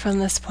from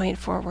this point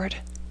forward.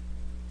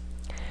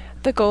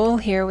 The goal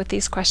here with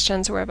these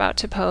questions we're about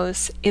to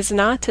pose is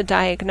not to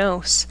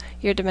diagnose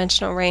your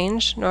dimensional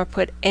range nor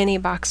put any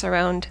box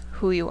around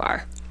who you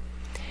are.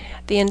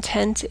 The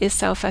intent is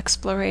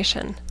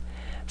self-exploration,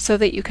 so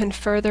that you can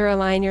further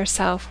align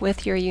yourself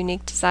with your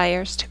unique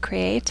desires to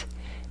create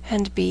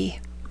and be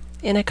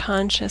in a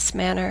conscious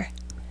manner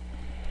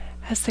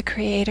as the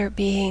creator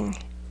being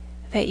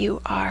that you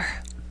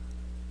are.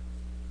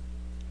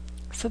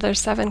 So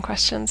there's 7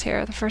 questions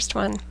here. The first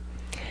one: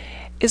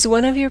 is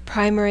one of your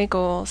primary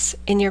goals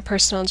in your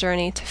personal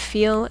journey to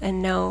feel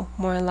and know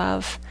more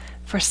love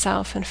for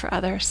self and for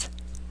others?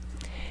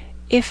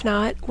 If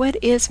not, what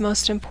is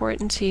most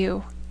important to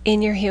you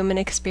in your human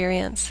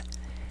experience?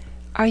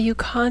 Are you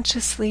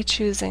consciously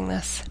choosing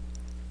this?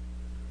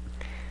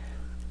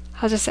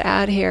 I'll just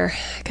add here,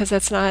 because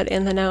that's not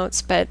in the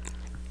notes, but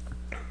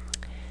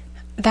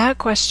that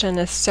question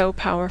is so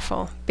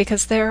powerful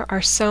because there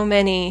are so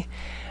many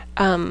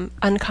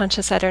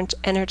unconscious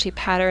energy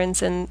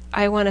patterns, and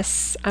I'm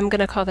going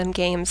to call them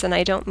games, and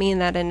I don't mean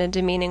that in a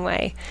demeaning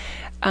way,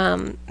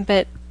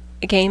 but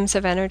games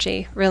of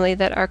energy, really,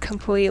 that are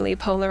completely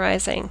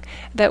polarizing,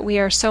 that we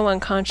are so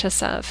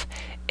unconscious of.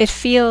 It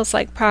feels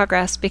like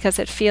progress because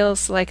it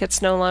feels like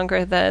it's no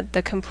longer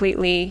the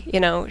completely,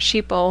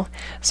 sheeple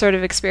sort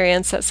of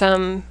experience that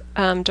some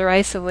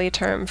derisively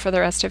term for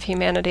the rest of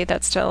humanity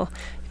that's still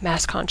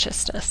mass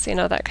consciousness,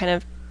 that kind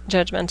of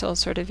judgmental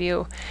sort of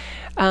view.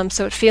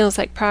 So it feels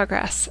like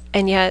progress,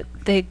 and yet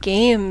the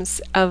games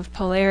of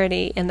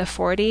polarity in the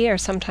 4D are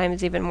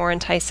sometimes even more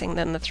enticing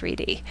than the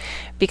 3D,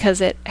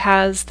 because it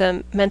has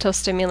the mental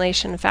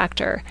stimulation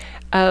factor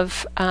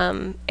of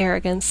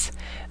arrogance,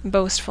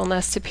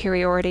 boastfulness,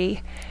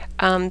 superiority,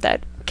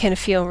 that can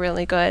feel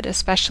really good,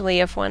 especially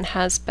if one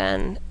has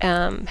been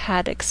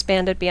had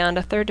expanded beyond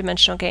a third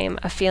dimensional game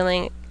of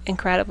feeling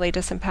incredibly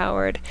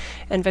disempowered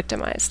and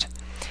victimized.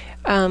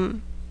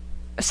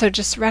 So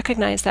just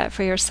recognize that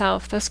for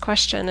yourself. This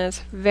question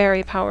is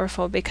very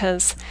powerful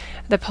because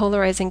the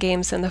polarizing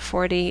games in the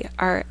 4D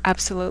are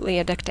absolutely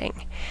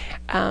addicting.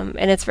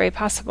 And it's very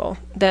possible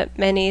that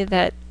many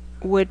that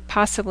would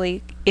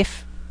possibly,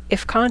 if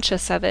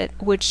conscious of it,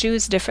 would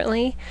choose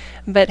differently,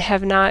 but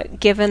have not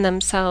given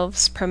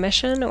themselves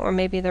permission or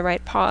maybe the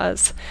right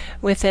pause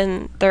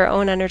within their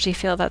own energy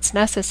field that's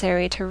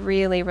necessary to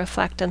really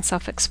reflect and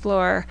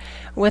self-explore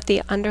what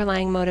the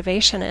underlying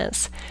motivation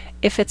is.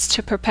 If it's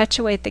to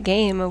perpetuate the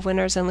game of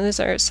winners and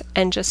losers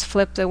and just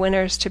flip the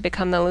winners to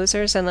become the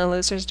losers and the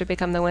losers to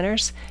become the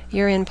winners,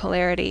 you're in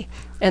polarity.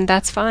 And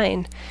that's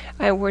fine.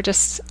 We're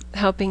just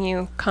helping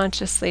you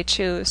consciously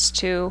choose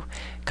to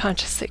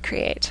consciously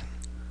create.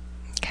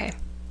 Okay?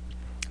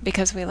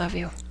 Because we love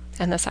you.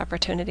 And this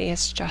opportunity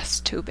is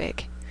just too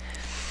big.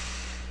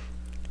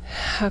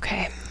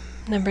 Okay.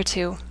 Number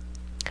 2.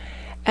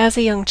 As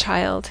a young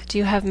child, do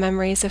you have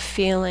memories of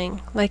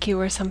feeling like you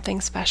were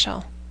something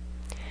special?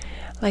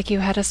 Like you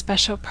had a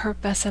special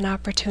purpose and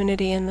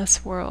opportunity in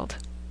this world?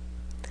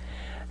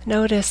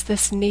 Notice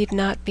this need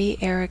not be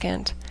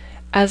arrogant,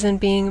 as in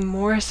being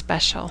more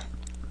special.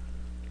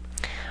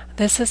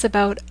 This is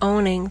about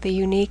owning the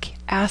unique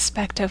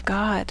aspect of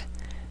God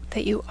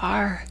that you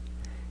are,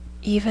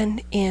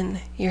 even in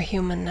your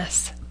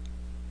humanness.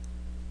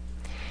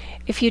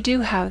 If you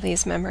do have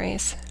these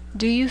memories,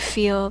 do you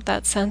feel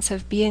that sense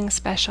of being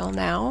special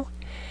now?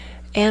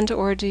 And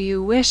or do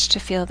you wish to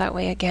feel that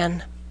way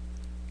again?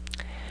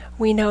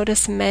 we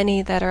notice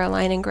many that are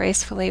aligning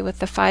gracefully with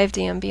the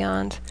 5D and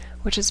beyond,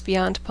 which is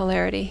beyond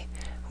polarity,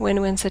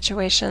 win-win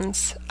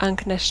situations,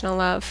 unconditional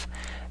love,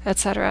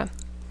 etc.,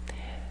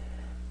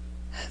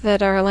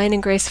 that are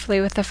aligning gracefully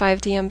with the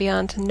 5D and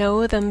beyond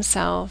know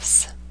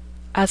themselves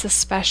as a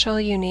special,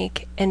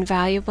 unique,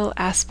 invaluable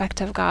aspect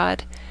of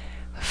God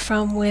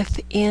from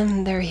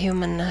within their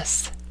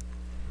humanness.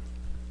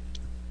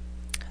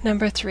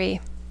 Number 3,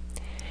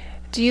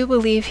 do you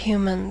believe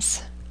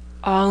humans,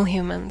 all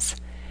humans,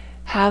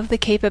 have the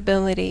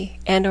capability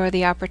and or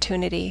the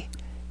opportunity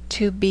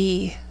to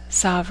be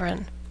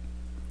sovereign?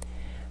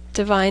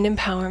 Divine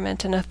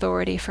empowerment and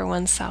authority for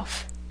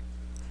oneself.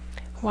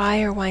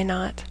 Why or why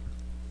not?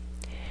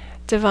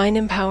 Divine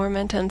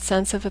empowerment and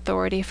sense of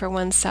authority for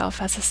oneself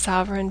as a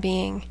sovereign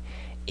being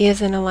is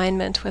in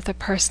alignment with a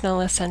personal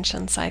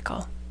ascension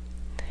cycle.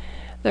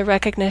 The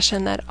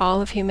recognition that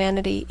all of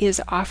humanity is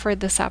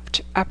offered this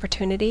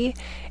opportunity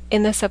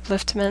in this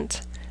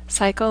upliftment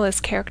cycle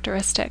is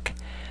characteristic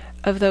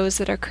of those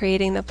that are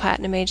creating the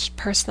Platinum Age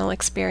personal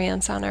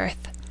experience on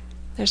Earth.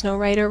 There's no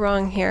right or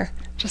wrong here,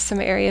 just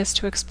some areas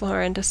to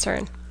explore and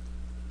discern.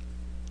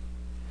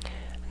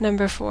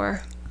 Number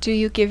 4, do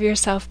you give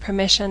yourself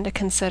permission to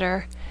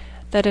consider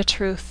that a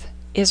truth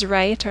is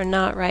right or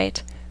not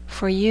right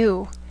for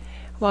you,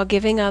 while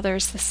giving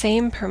others the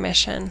same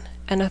permission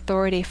and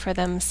authority for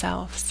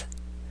themselves?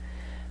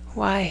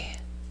 Why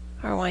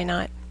or why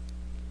not?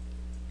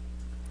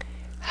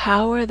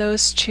 How are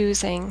those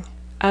choosing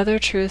other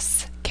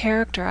truths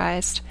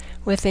characterized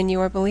within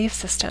your belief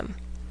system?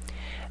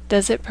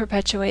 Does it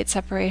perpetuate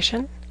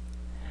separation?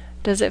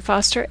 Does it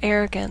foster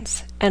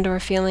arrogance and or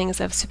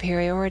feelings of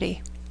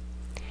superiority?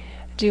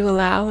 Do you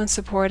allow and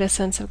support a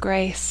sense of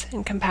grace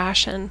and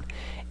compassion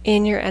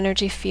in your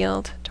energy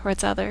field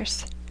towards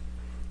others?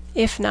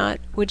 If not,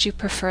 would you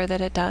prefer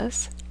that it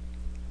does?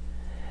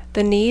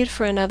 The need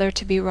for another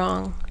to be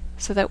wrong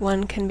so that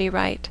one can be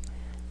right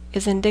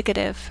is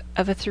indicative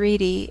of a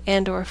 3D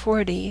and or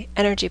 4D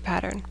energy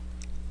pattern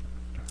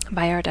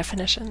by our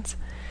definitions.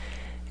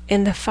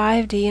 In the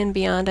 5D and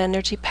beyond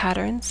energy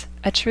patterns,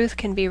 a truth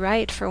can be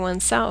right for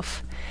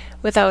oneself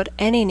without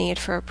any need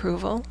for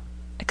approval,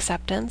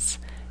 acceptance,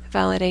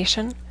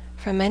 validation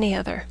from any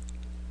other.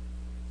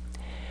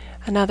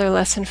 Another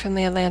lesson from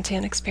the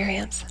Atlantean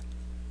experience.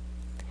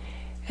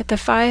 At the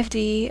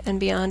 5D and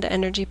beyond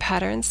energy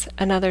patterns,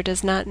 another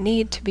does not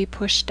need to be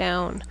pushed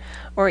down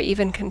or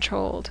even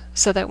controlled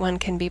so that one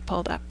can be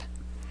pulled up.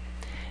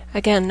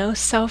 Again, no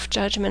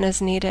self-judgment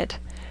is needed.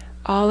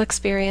 All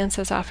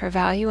experiences offer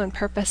value and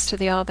purpose to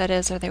the all that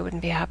is, or they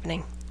wouldn't be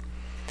happening.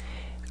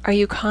 Are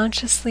you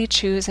consciously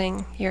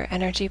choosing your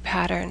energy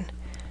pattern?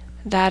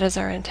 That is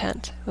our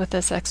intent with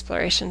this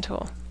exploration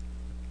tool.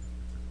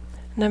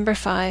 Number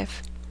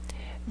 5,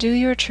 do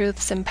your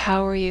truths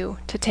empower you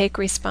to take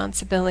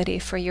responsibility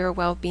for your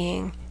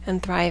well-being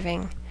and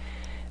thriving,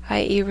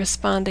 i.e.,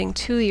 responding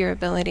to your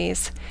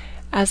abilities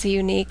as a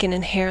unique and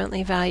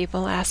inherently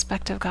valuable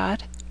aspect of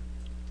God?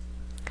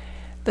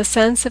 The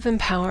sense of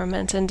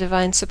empowerment and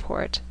divine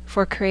support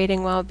for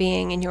creating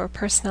well-being in your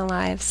personal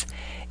lives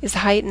is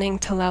heightening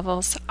to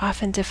levels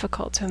often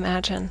difficult to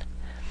imagine.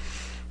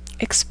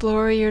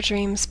 Explore your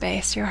dream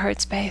space, your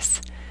heart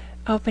space.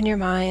 Open your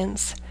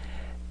minds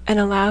and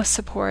allow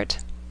support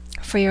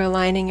for your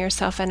aligning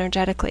yourself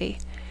energetically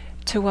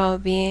to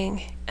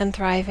well-being and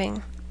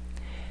thriving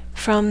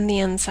from the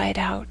inside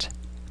out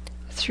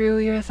through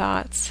your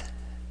thoughts,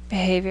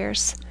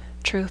 behaviors,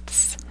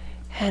 truths,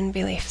 and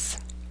beliefs.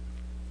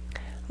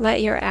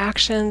 Let your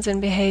actions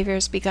and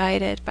behaviors be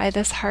guided by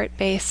this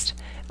heart-based,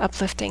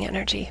 uplifting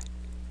energy.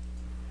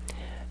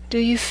 Do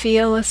you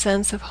feel a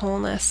sense of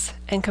wholeness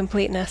and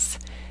completeness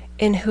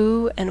in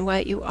who and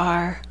what you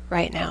are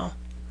right now?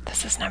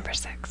 This is number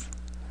 6.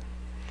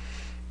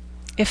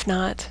 If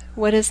not,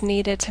 what is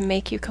needed to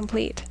make you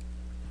complete?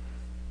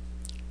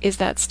 Is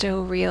that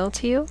still real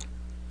to you?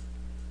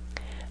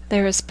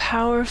 There is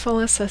powerful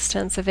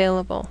assistance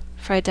available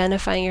for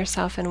identifying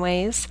yourself in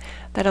ways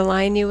that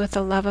align you with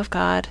the love of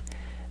God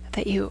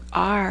that you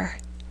are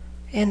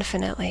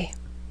infinitely,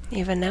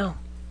 even now.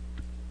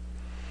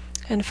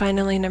 And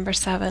finally, number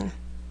 7.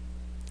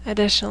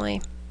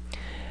 Additionally,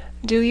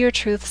 do your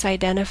truths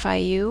identify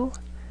you,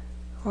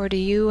 or do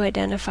you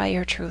identify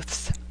your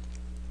truths?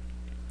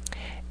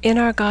 In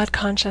our God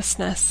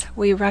consciousness,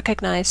 we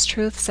recognize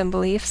truths and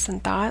beliefs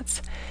and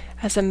thoughts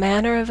as a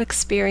manner of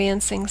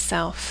experiencing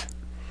self,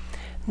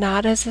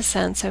 not as a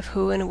sense of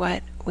who and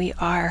what we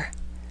are.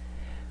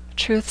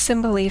 Truths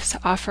and beliefs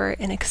offer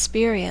an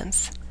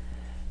experience.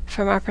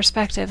 From our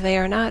perspective, they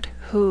are not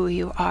who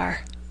you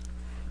are.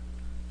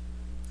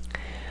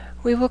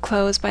 We will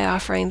close by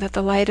offering that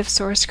the light of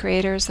Source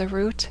Creator is the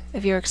root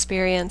of your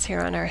experience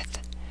here on Earth.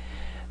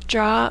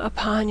 Draw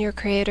upon your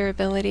creator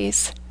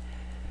abilities.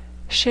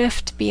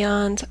 Shift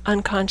beyond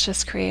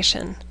unconscious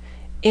creation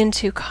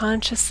into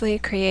consciously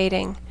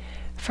creating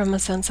from a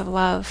sense of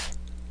love,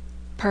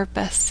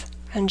 purpose,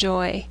 and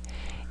joy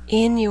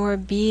in your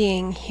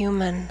being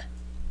human.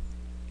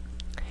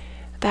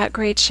 That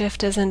great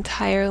shift is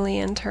entirely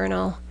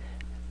internal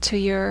to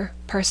your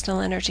personal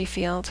energy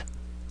field.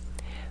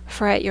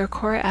 For at your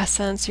core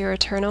essence, your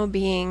eternal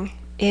being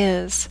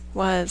is,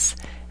 was,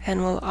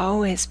 and will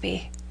always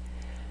be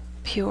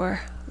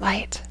pure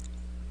light.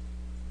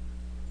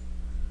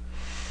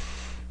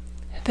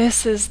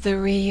 This is the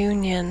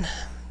reunion,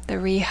 the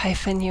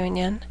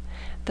re-union,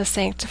 the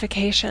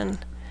sanctification,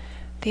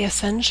 the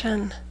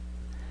ascension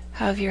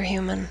of your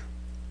human.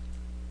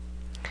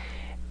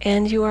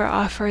 And you are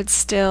offered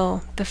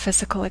still the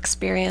physical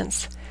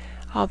experience,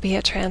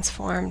 albeit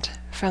transformed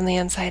from the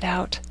inside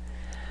out,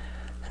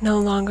 no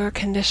longer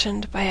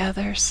conditioned by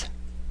others.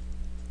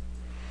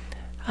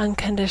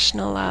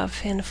 Unconditional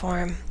love in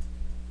form,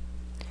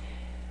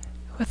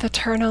 with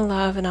eternal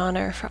love and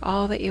honor for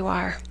all that you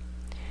are.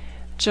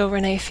 Jill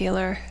Renee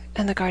Feeler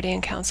and the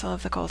Guardian Council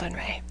of the Golden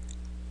Ray.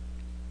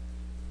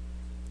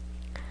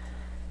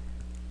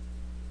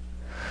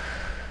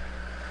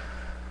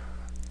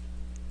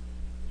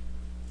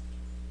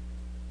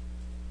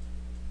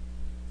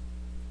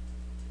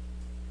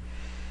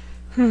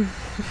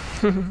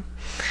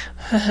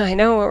 I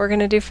know what we're going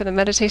to do for the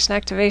meditation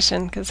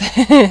activation, because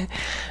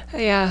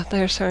yeah,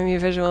 there's showing me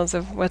visuals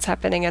of what's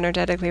happening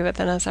energetically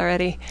within us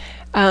already.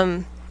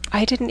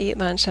 I didn't eat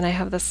lunch, and I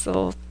have this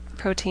little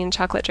protein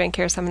chocolate drink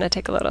here, so I'm going to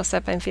take a little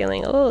sip. I'm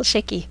feeling a little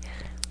shaky.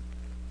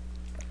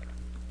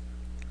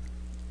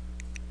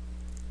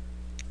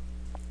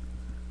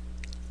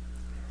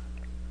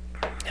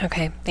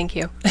 Okay, thank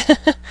you.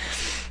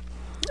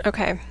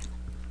 Okay.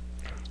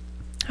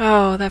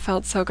 Oh, that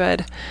felt so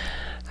good.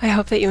 I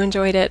hope that you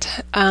enjoyed it.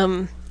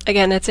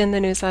 Again, it's in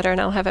the newsletter,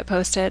 and I'll have it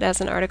posted as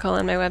an article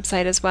on my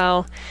website as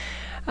well.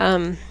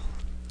 They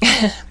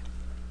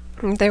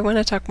want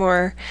to talk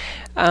more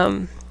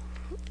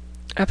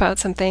about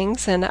some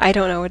things, and I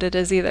don't know what it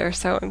is either,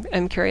 so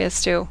I'm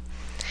curious too.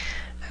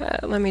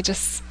 Let me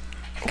just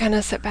kind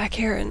of sit back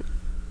here and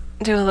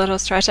do a little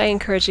stretch. I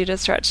encourage you to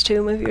stretch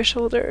too. Move your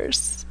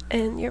shoulders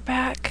and your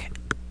back.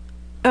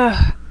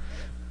 Ugh.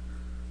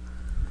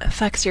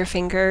 Flex your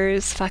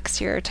fingers, flex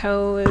your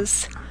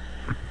toes,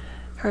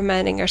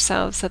 reminding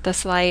ourselves that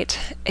this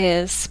light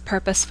is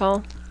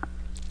purposeful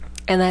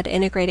and that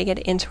integrating it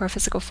into our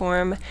physical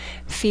form,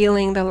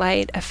 feeling the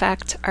light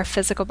affect our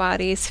physical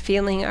bodies,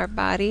 feeling our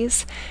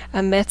bodies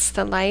amidst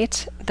the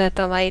light, that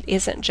the light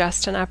isn't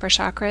just an upper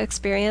chakra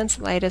experience.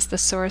 Light is the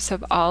source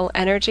of all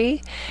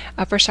energy,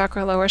 upper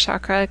chakra, lower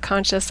chakra,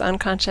 conscious,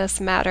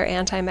 unconscious, matter,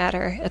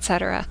 antimatter,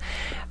 etc.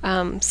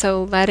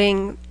 So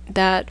letting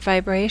that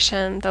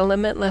vibration, the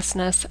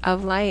limitlessness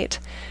of light,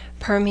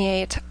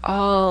 permeate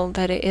all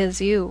that it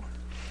is you,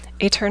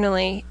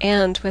 eternally,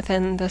 and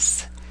within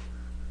this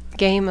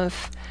game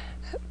of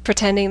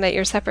pretending that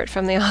you're separate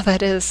from the all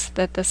that is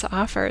that this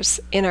offers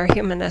in our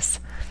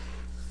humanness.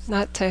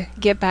 Not to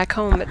get back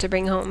home, but to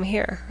bring home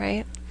here,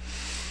 right?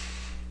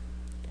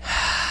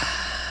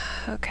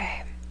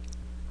 Okay.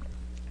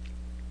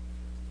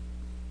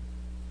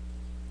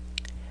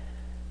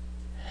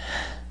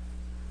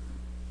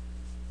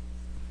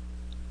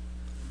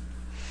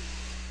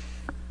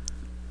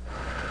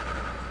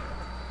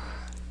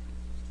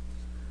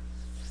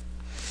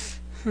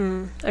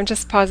 I'm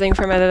just pausing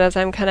for a minute as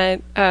I'm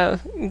kind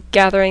of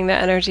gathering the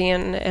energy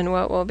and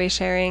what we'll be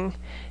sharing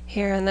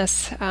here in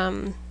this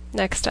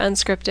next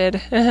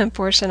unscripted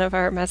portion of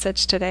our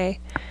message today.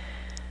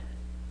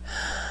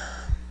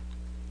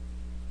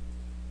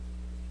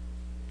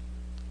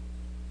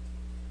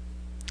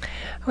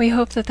 We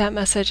hope that that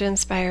message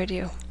inspired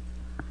you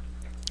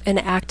and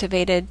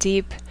activated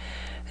deep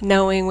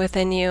knowing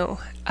within you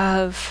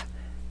of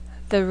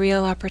the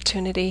real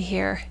opportunity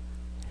here.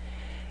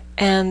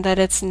 And that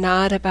it's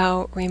not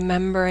about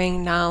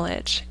remembering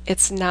knowledge.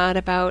 It's not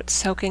about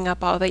soaking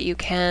up all that you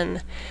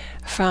can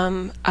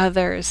from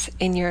others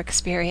in your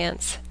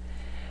experience.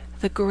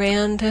 The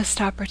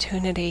grandest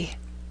opportunity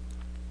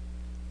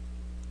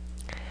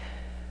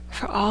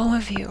for all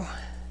of you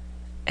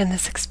in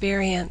this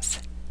experience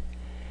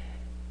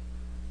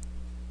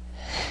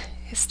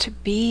is to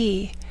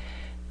be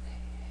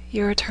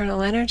your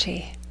eternal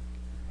energy.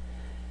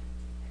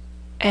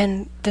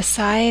 And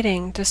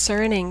deciding,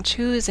 discerning,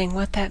 choosing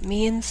what that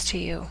means to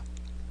you.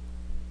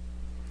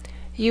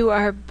 You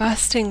are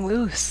busting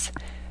loose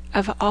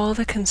of all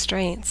the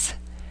constraints,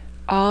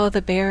 all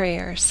the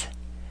barriers.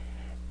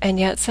 And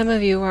yet some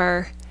of you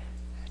are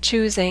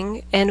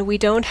choosing, and we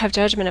don't have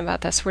judgment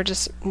about this, we're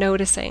just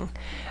noticing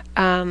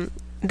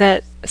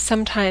that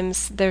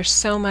sometimes there's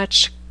so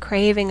much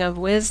craving of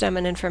wisdom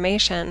and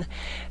information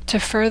to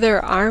further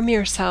arm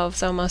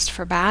yourselves almost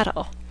for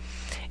battle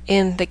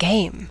in the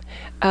game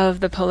of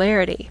the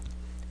polarity.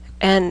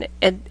 And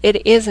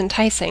it is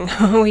enticing.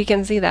 We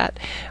can see that.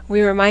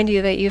 We remind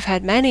you that you've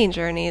had many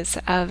journeys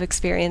of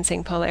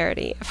experiencing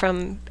polarity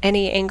from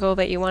any angle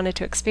that you wanted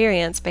to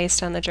experience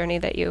based on the journey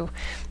that you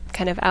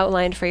kind of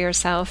outlined for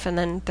yourself. And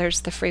then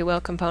there's the free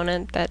will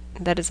component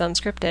that is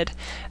unscripted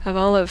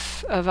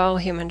of all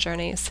human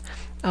journeys,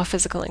 all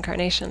physical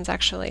incarnations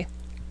actually.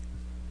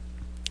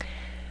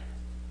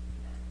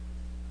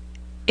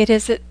 It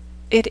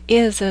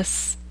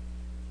is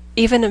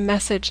even a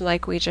message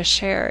like we just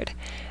shared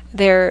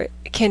there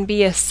can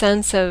be a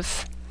sense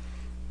of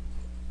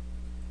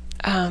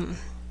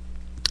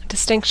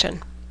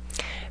distinction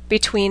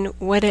between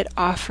what it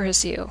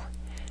offers you,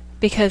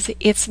 because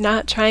it's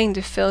not trying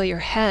to fill your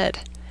head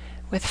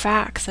with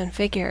facts and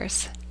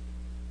figures.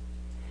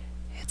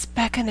 It's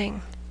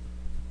beckoning.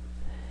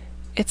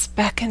 It's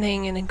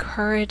beckoning and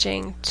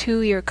encouraging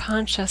to your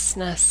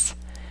consciousness,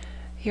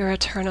 your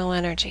eternal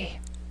energy,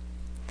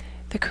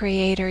 the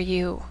creator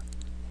you,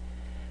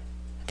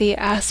 the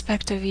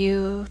aspect of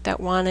you that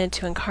wanted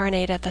to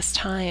incarnate at this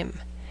time,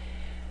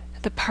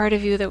 the part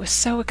of you that was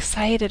so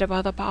excited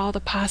about all the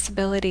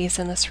possibilities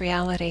in this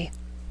reality.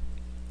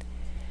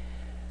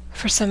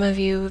 For some of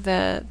you,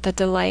 the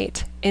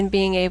delight in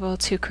being able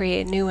to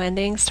create new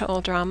endings to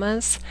old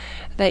dramas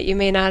that you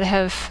may not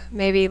have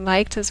maybe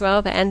liked as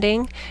well, the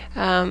ending,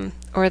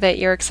 or that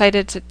you're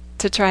excited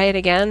to try it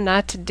again,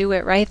 not to do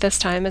it right this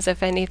time as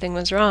if anything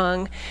was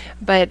wrong,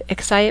 but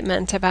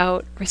excitement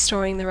about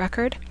restoring the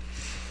record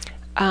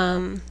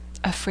of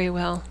free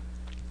will.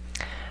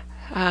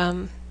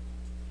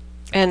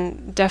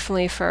 And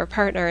definitely for a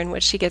partner, in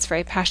which she gets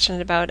very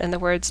passionate about, and the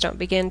words don't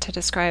begin to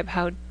describe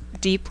how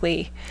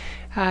deeply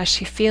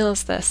she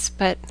feels this,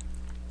 but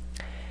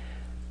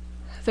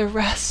the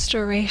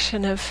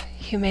restoration of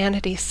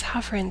humanity's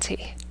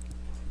sovereignty.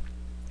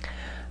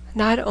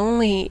 Not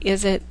only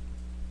is it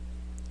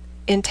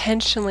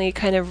intentionally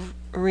kind of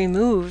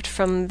removed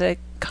from the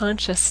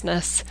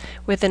consciousness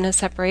within a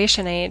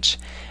separation age,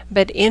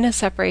 but in a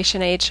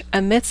separation age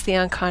amidst the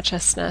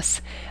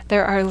unconsciousness,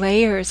 there are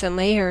layers and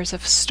layers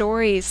of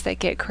stories that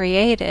get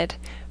created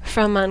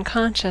from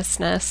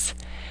unconsciousness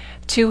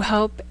to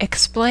help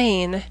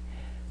explain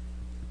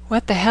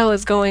what the hell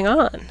is going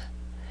on,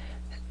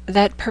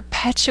 that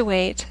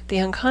perpetuate the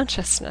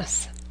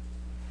unconsciousness.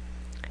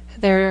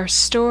 There are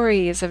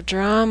stories of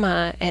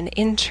drama and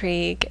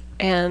intrigue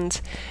and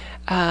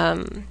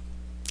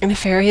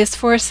nefarious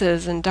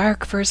forces and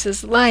dark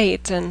versus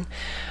light and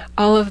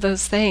all of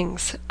those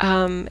things.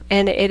 And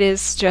it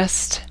is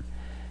just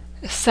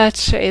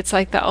it's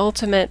like the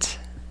ultimate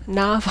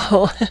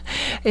novel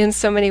in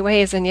so many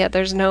ways, and yet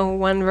there's no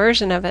one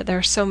version of it. There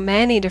are so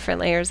many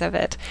different layers of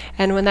it.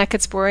 And when that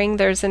gets boring,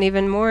 there's an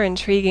even more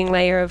intriguing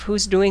layer of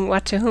who's doing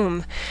what to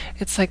whom.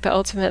 It's like the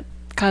ultimate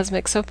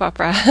cosmic soap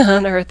opera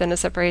on Earth in a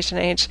separation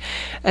age,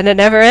 and it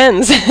never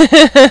ends,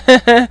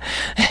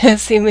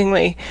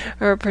 seemingly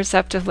or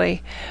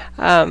perceptively,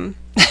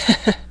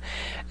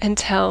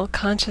 until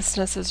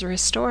consciousness is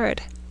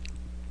restored,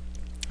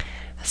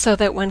 so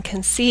that one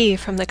can see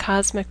from the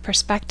cosmic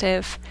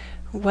perspective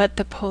what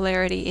the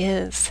polarity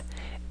is,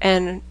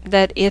 and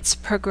that its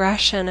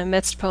progression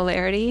amidst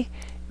polarity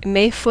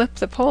may flip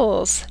the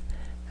poles,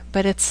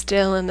 but it's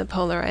still in the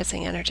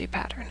polarizing energy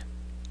pattern.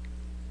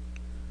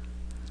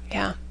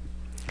 Yeah.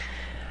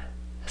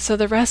 So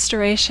the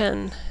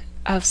restoration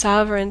of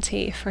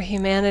sovereignty for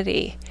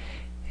humanity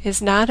is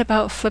not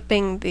about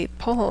flipping the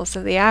poles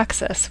of the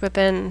axis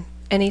within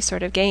any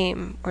sort of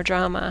game or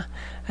drama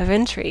of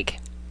intrigue.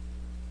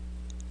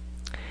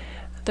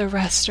 The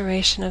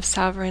restoration of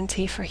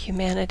sovereignty for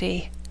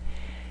humanity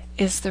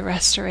is the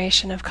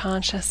restoration of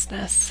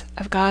consciousness,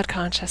 of God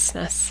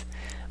consciousness,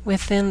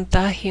 within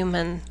the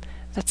human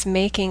that's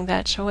making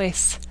that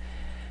choice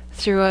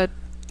through a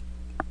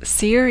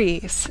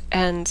series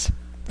and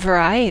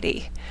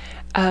variety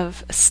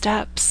of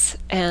steps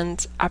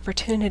and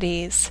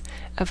opportunities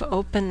of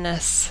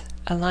openness,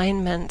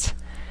 alignment,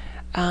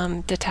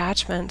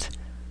 detachment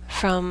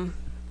from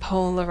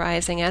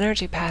polarizing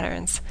energy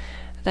patterns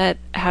that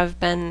have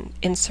been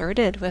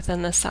inserted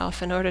within the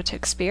self in order to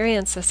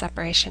experience the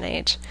separation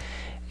age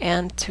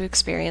and to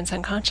experience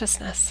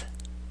unconsciousness.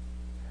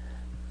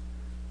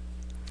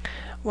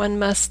 One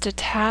must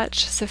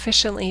detach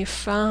sufficiently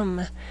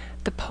from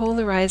the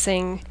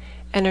polarizing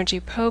energy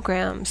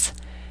programs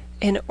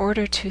in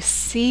order to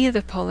see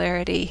the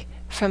polarity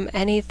from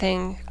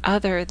anything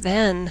other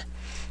than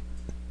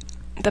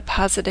the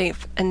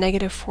positive and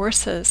negative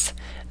forces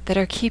that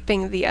are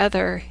keeping the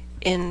other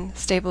in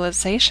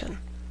stabilization.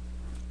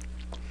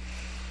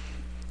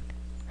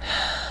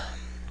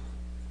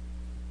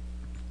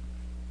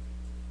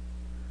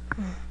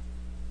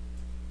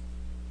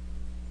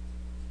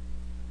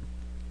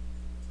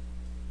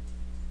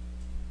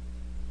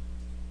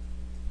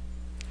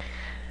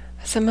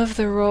 Some of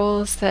the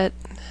roles that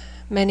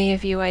many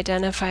of you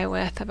identify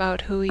with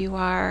about who you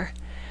are,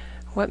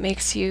 what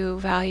makes you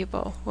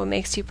valuable, what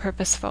makes you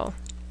purposeful,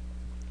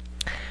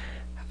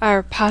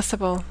 are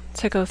possible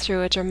to go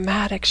through a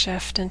dramatic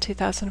shift in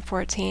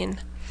 2014,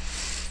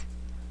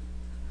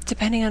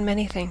 depending on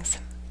many things.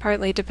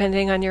 Partly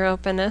depending on your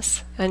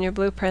openness and your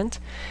blueprint,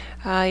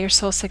 your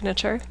soul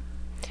signature,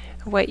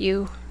 what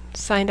you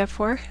signed up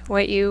for,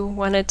 what you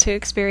wanted to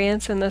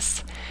experience in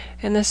this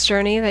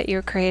journey that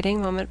you're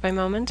creating moment by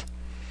moment.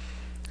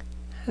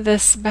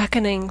 This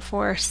beckoning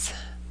force,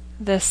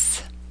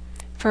 this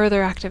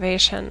further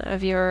activation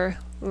of your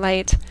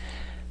light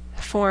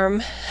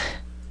form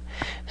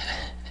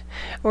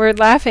We're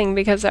laughing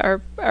because our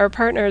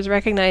partner is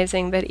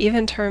recognizing that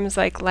even terms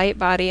like light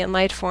body and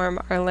light form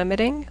are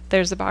limiting.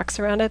 There's a box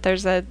around it.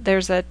 There's a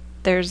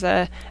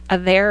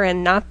there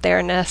and not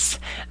there-ness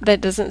that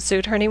doesn't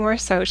suit her anymore.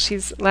 So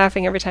she's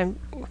laughing every time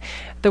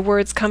the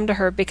words come to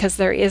her because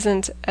there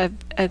isn't a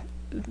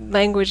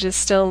language is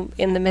still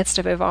in the midst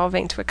of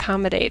evolving to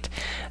accommodate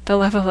the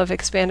level of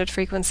expanded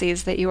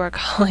frequencies that you are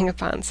calling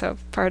upon. So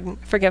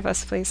forgive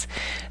us, please.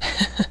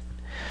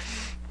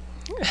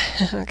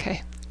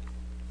 Okay.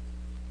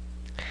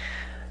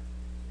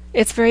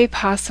 It's very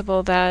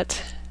possible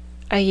that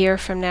a year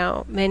from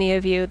now, many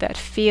of you that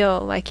feel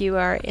like you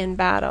are in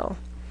battle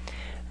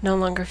no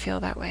longer feel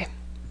that way.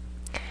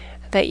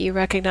 That you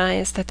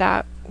recognize that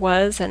that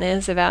was and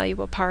is a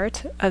valuable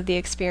part of the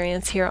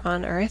experience here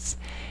on Earth,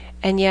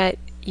 and yet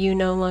you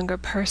no longer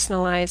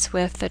personalize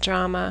with the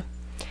drama,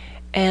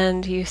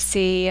 and you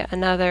see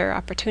another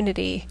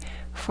opportunity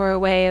for a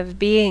way of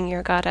being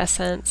your God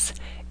essence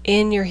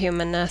in your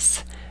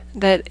humanness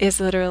that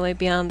is literally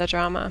beyond the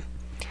drama.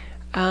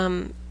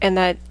 And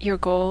that your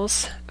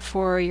goals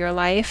for your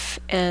life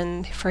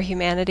and for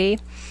humanity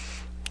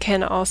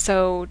can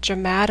also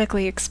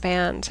dramatically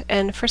expand.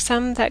 And for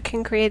some, that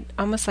can create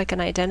almost like an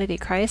identity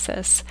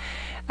crisis.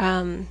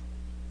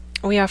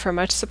 We offer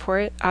much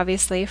support,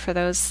 obviously, for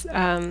those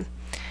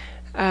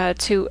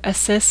to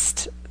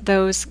assist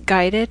those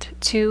guided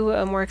to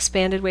a more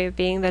expanded way of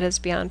being that is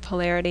beyond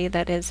polarity,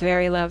 that is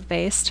very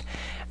love-based.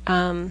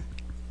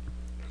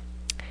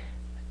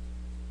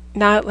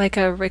 Not like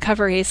a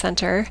recovery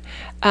center,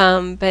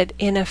 but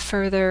in a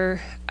further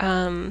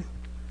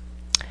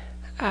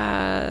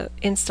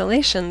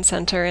installation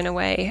center, in a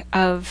way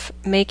of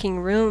making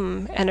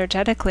room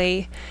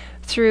energetically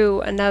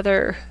through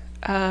another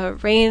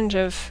range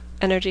of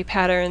energy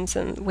patterns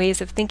and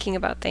ways of thinking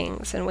about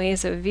things and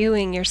ways of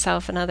viewing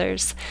yourself and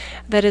others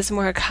that is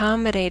more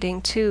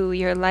accommodating to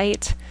your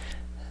light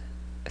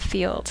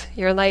field,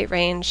 your light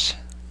range,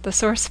 the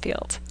source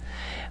field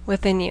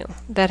within you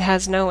that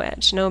has no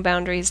edge, no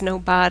boundaries, no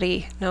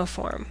body, no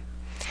form.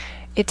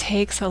 It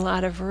takes a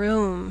lot of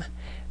room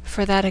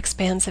for that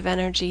expansive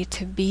energy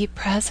to be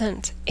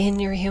present in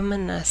your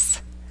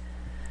humanness.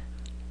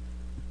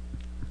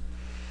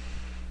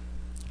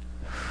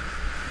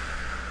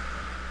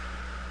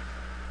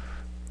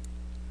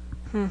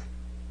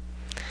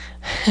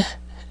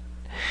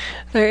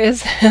 There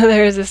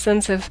is a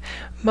sense of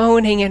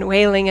moaning and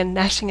wailing and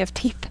gnashing of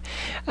teeth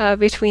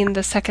between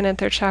the second and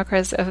third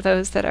chakras of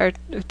those that are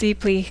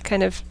deeply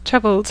kind of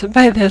troubled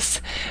by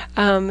this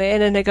in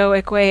an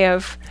egoic way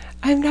of,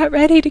 I'm not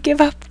ready to give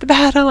up the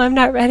battle, I'm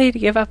not ready to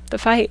give up the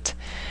fight.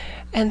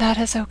 And that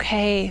is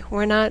okay.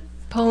 We're not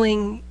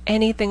pulling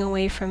anything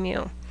away from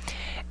you.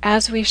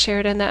 As we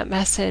shared in that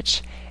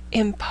message,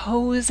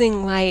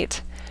 imposing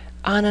light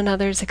on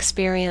another's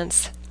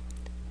experience.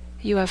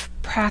 You have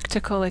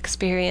practical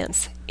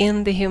experience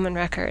in the human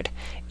record,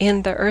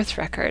 in the earth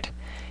record,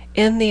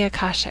 in the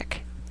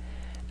Akashic,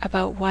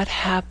 about what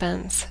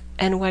happens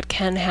and what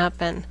can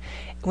happen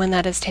when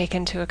that is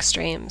taken to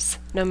extremes,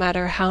 no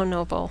matter how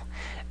noble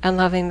and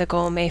loving the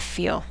goal may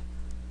feel.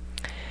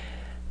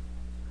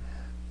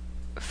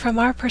 From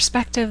our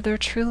perspective, there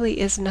truly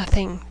is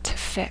nothing to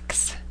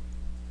fix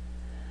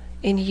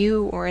in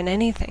you or in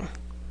anything.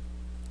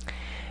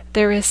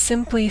 There is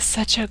simply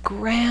such a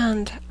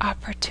grand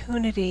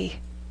opportunity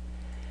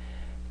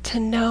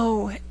to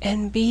know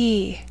and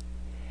be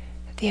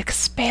the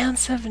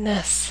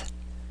expansiveness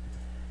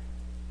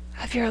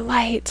of your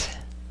light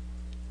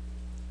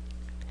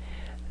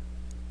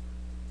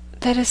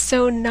that is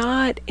so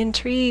not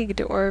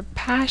intrigued or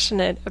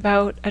passionate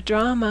about a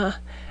drama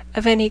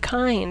of any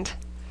kind.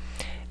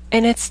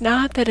 And it's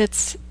not that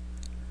it's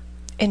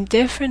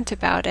indifferent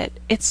about it,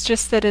 it's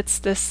just that it's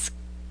this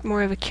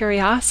more of a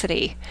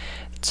curiosity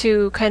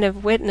to kind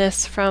of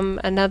witness from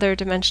another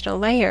dimensional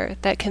layer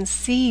that can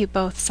see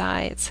both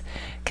sides,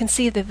 can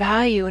see the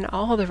value in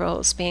all the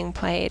roles being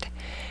played,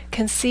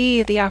 can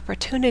see the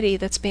opportunity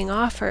that's being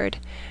offered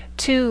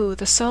to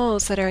the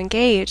souls that are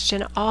engaged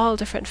in all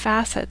different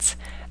facets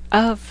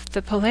of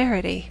the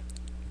polarity.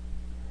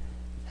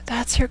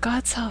 That's your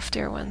God self,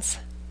 dear ones.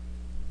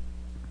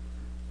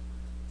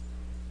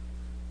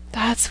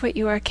 That's what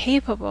you are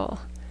capable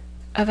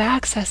of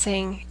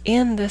accessing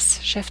in this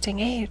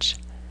shifting age.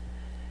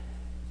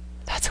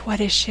 That's what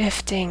is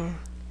shifting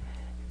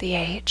the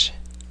age.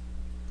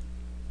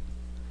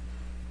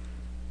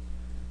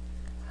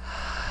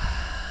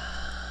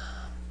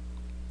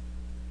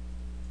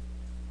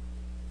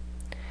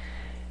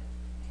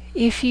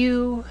 If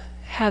you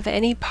have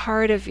any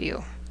part of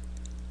you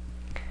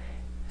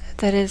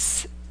that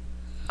is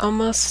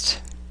almost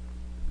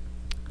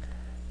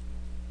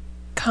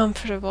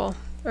comfortable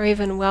or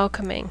even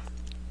welcoming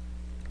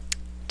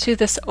to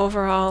this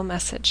overall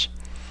message,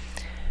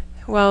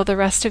 well, the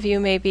rest of you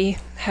may be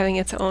having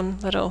its own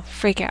little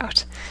freak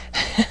out.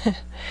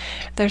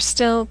 There's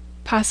still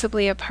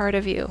possibly a part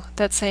of you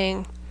that's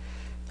saying,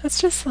 let's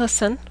just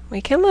listen.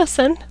 We can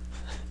listen.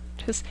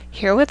 Just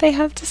hear what they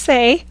have to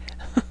say.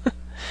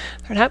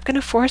 They're not going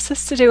to force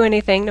us to do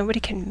anything. Nobody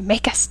can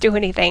make us do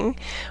anything.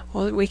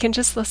 Well, we can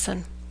just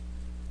listen.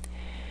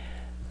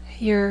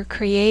 You're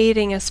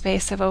creating a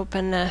space of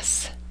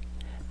openness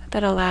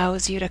that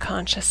allows you to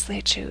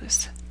consciously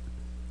choose.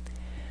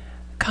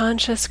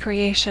 Conscious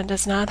creation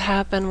does not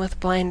happen with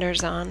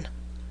blinders on.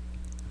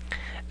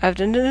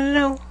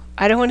 No,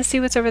 I don't want to see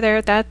what's over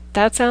there.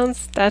 That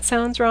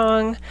sounds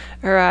wrong.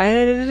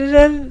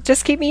 Or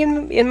just keep me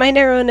in my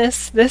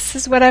narrowness. This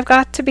is what I've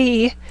got to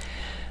be.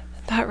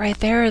 That right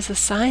there is a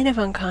sign of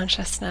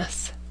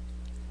unconsciousness.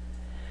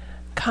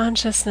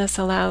 Consciousness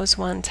allows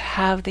one to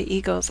have the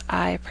eagle's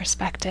eye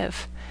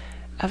perspective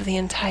of the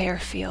entire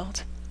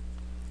field,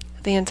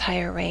 the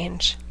entire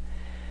range,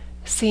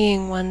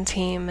 seeing one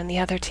team and the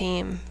other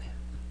team,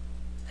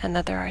 and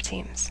that there are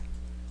teams.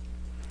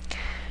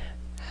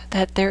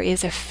 That there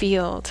is a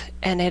field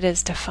and it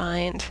is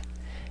defined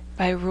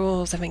by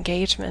rules of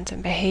engagement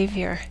and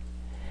behavior.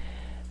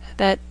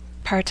 That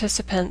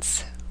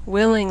participants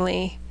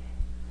willingly,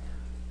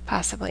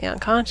 possibly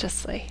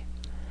unconsciously,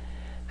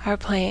 are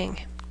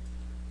playing.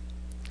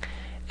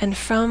 And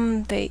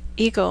from the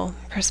eagle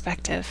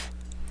perspective,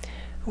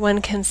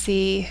 one can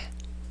see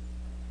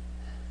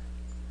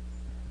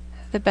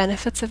the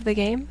benefits of the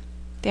game,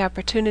 the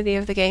opportunity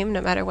of the game, no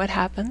matter what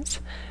happens,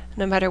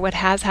 no matter what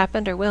has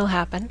happened or will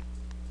happen,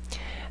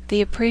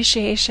 the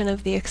appreciation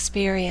of the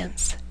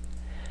experience,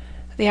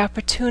 the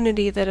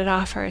opportunity that it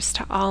offers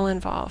to all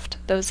involved,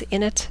 those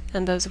in it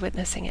and those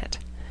witnessing it.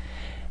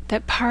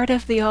 That part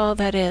of the all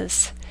that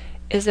is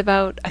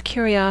about a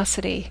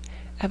curiosity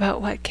about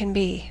what can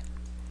be,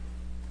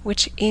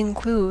 which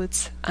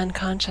includes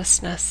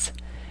unconsciousness,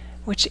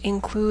 which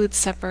includes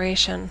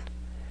separation,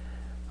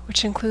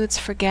 which includes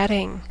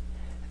forgetting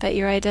that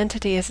your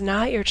identity is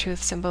not your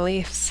truths and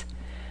beliefs.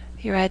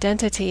 Your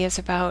identity is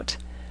about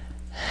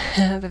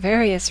the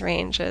various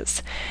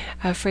ranges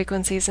of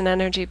frequencies and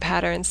energy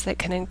patterns that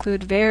can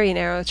include very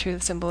narrow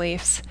truths and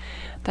beliefs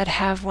that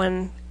have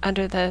one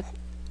under the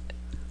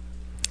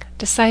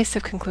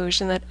decisive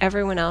conclusion that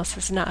everyone else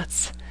is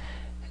nuts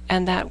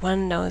and that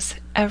one knows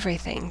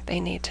everything they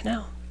need to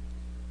know.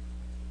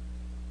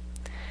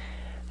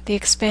 The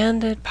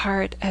expanded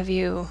part of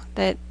you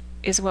that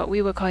is what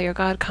we would call your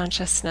God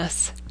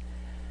consciousness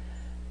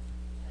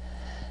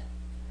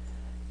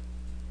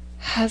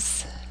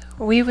has,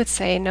 we would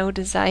say, no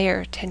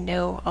desire to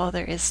know all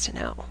there is to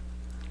know.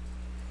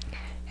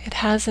 It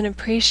has an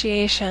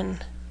appreciation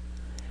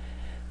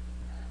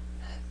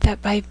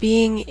that by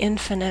being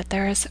infinite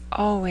there is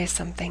always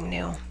something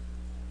new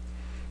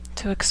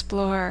to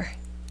explore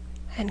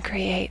and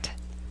create.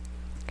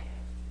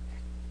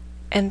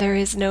 And there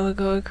is no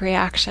egoic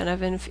reaction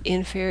of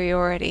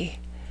inferiority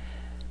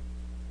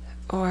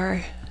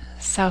or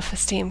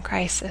self-esteem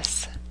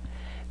crisis,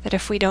 that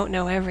if we don't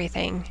know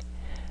everything,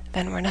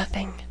 then we're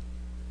nothing.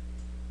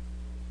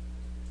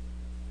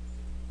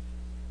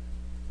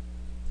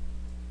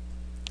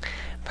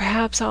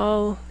 Perhaps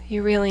all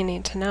you really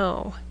need to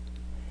know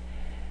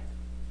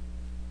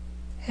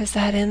is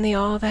that in the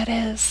all that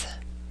is,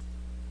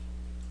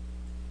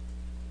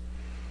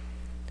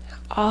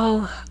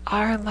 all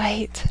are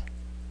light.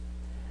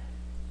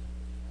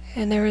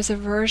 And there is a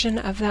version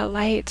of that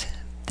light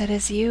that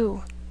is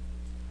you,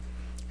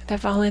 that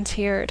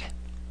volunteered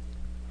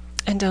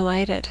and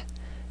delighted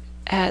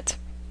at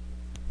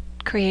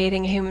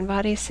creating a human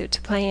bodysuit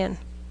to play in,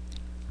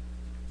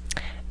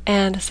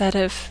 and a set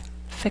of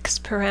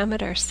fixed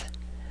parameters,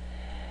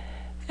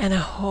 and a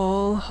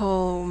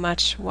whole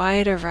much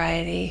wider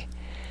variety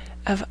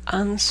of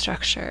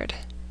unstructured,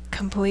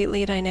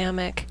 completely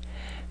dynamic,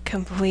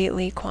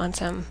 completely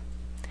quantum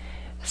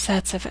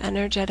sets of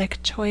energetic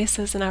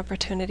choices and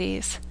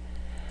opportunities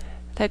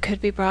that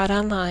could be brought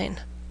online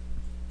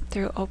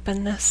through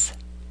openness,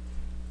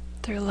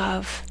 through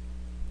love.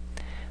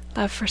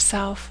 Love for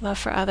self, love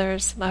for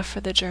others, love for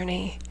the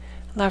journey,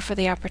 love for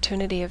the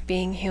opportunity of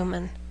being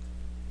human.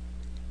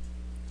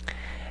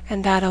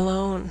 And that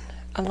alone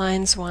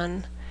aligns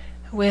one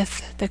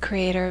with the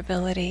creator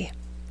ability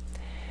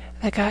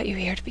that got you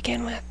here to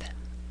begin with.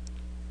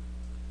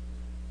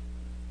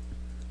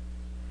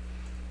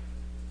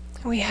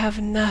 We have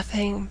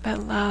nothing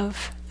but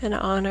love and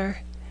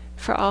honor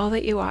for all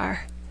that you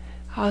are,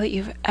 all that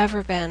you've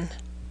ever been,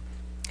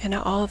 and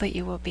all that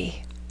you will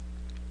be.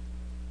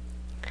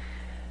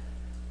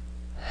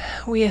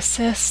 We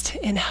assist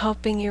in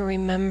helping you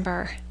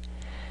remember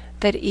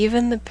that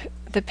even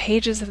the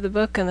pages of the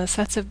book and the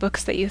sets of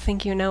books that you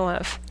think you know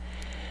of,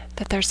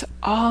 that there's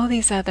all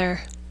these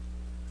other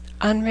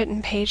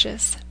unwritten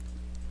pages,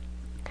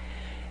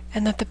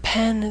 and that the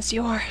pen is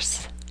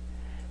yours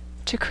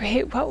to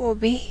create what will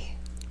be,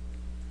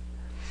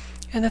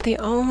 and that the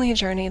only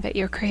journey that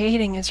you're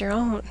creating is your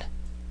own,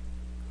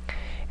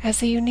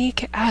 as a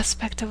unique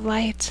aspect of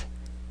light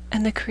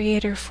and the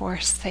creator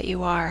force that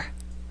you are,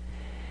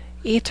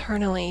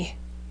 eternally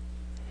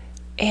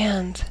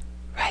and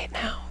right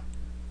now.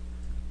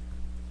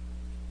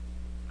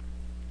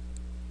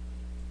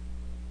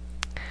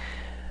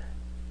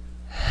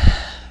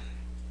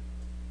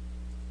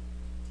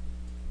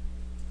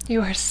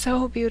 You are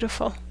so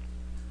beautiful.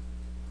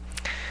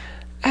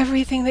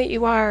 everything that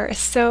you are is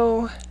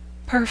so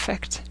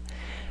perfect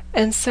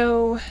and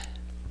so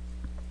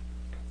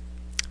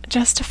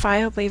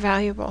justifiably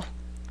valuable.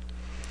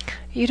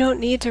 You don't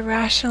need to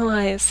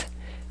rationalize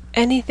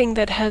anything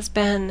that has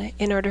been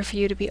in order for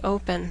you to be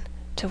open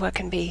to what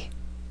can be.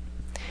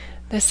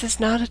 This is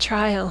not a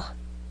trial.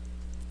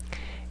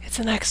 It's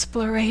an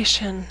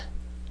exploration.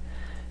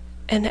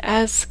 And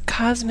as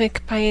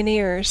cosmic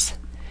pioneers,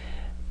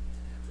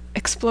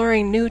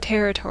 exploring new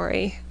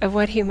territory of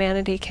what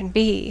humanity can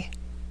be,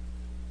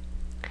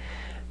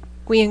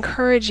 we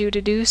encourage you to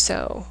do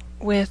so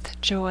with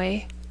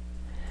joy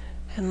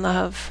and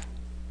love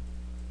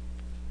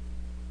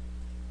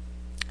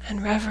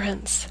and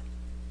reverence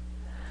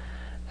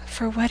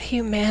for what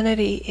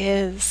humanity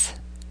is,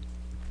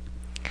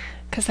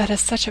 because that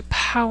is such a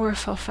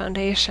powerful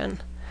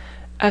foundation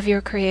of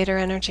your creator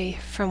energy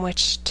from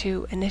which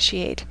to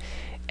initiate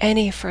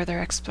any further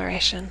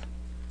exploration.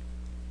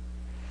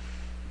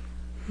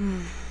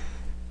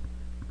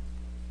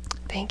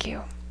 Thank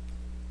you.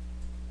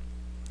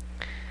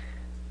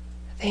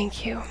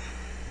 Thank you.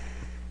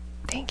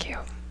 Thank you.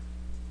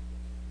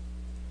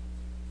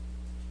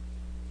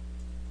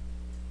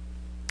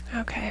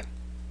 Okay.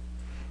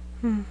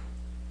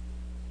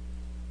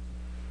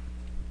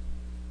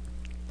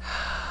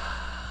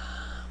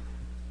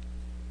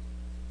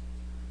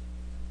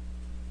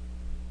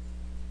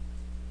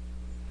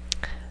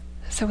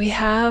 So we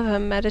have a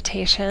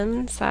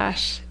meditation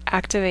 /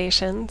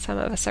 activation, some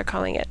of us are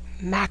calling it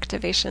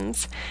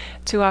MACtivations,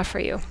 to offer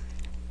you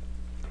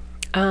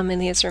in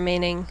these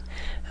remaining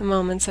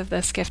moments of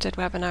this gifted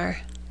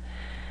webinar.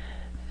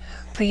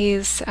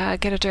 Please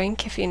get a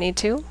drink if you need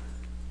to.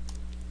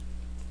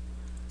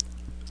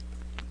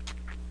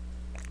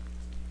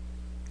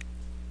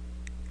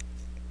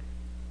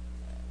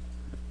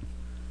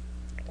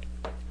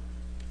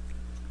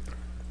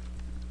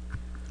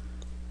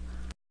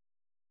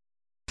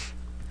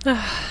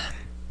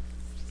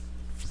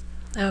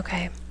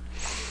 Okay.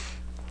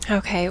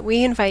 Okay,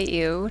 we invite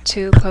you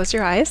to close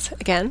your eyes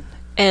again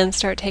and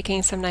start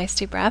taking some nice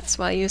deep breaths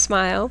while you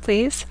smile,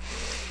 please.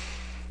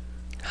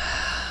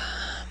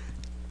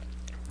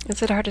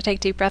 Is it hard to take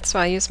deep breaths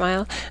while you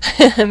smile?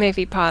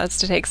 Maybe pause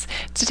to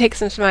take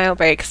some smile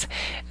breaks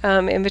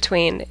in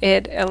between.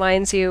 It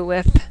aligns you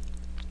with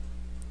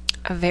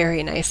a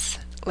very nice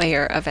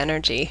layer of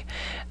energy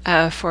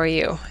for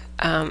you,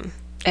 and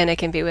it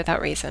can be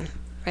without reason,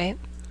 right?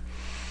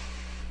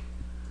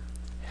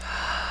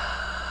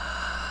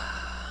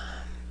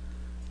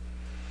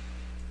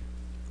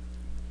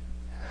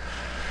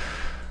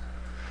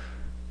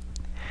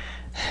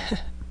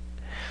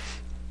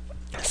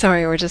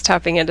 Sorry, we're just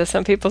tapping into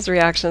some people's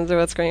reactions of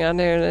what's going on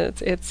there,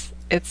 and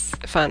it's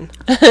fun.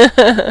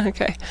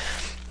 Okay.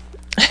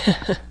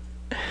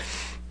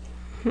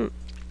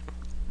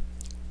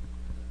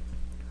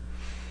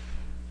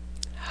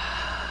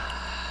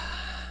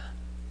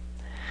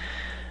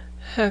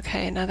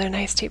 Okay, another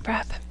nice deep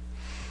breath.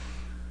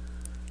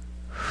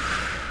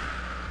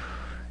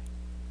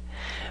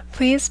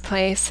 Please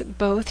place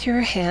both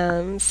your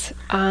hands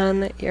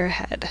on your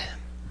head.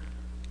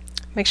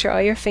 Make sure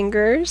all your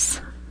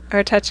fingers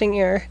are touching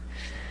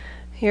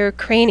your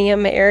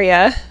cranium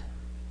area.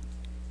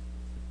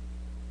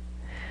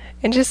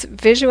 And just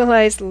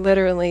visualize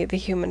literally the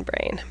human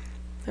brain.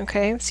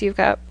 Okay, so you've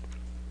got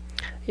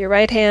your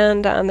right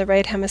hand on the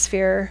right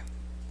hemisphere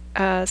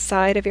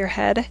side of your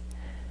head,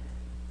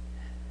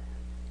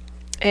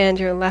 and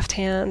your left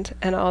hand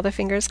and all the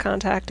fingers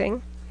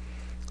contacting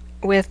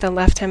with the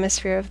left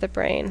hemisphere of the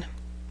brain.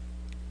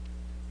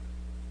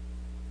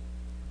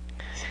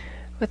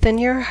 Within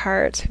your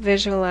heart,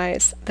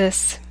 visualize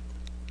this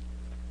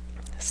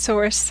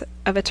source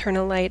of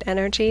eternal light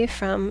energy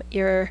from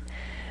your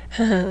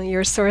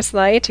source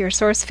light, your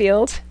source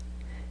field,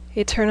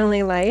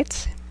 eternally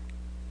light,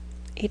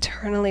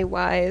 eternally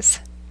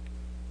wise,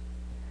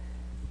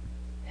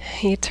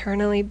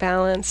 eternally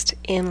balanced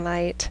in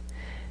light,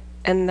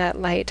 and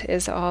that light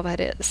is all that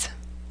is.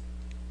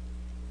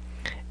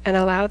 And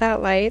allow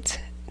that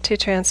light to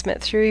transmit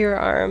through your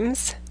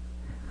arms,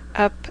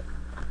 up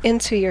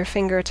into your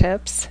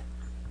fingertips.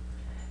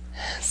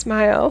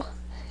 Smile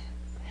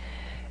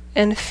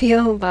and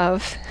feel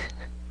love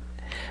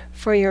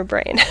for your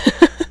brain.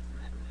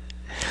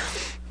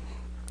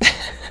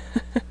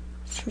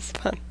 This is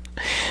fun.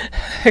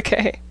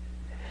 Okay.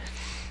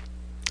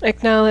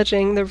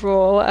 Acknowledging the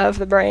role of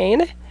the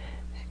brain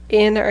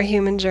in our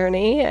human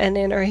journey and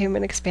in our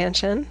human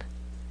expansion.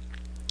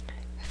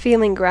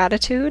 Feeling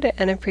gratitude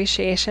and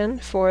appreciation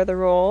for the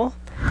role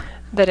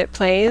that it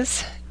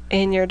plays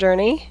in your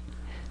journey.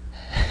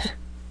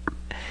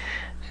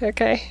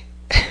 Okay.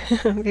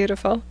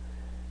 Beautiful.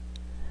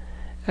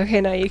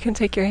 Okay, now you can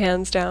take your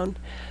hands down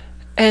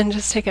and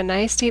just take a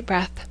nice deep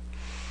breath.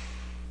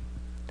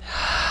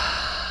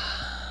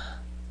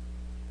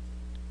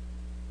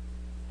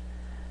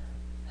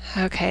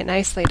 Okay,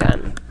 nicely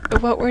done.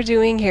 What we're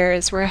doing here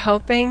is we're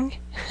helping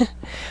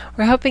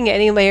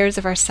any layers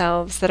of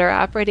ourselves that are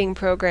operating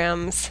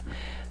programs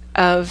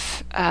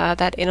of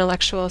that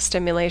intellectual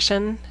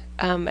stimulation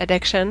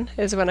addiction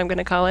is what I'm going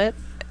to call it,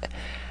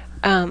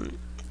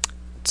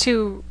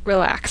 to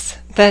relax.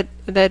 That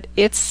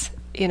it's,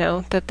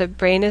 that the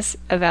brain is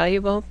a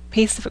valuable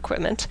piece of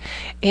equipment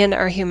in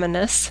our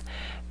humanness,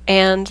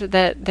 and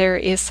that there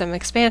is some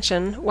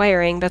expansion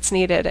wiring that's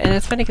needed. And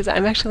it's funny because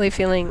I'm actually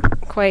feeling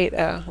quite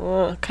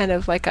kind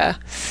of like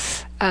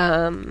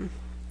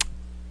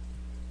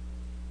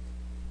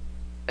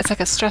it's like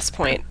a stress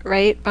point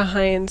right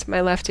behind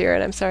my left ear.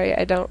 And I'm sorry,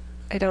 I don't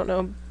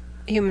know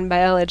human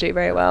biology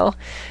very well.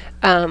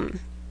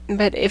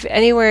 But if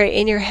anywhere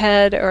in your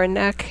head or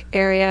neck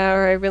area,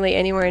 or really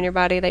anywhere in your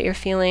body that you're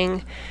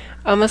feeling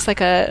almost like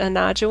a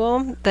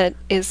nodule that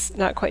is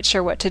not quite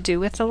sure what to do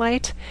with the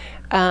light,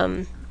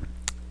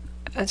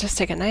 just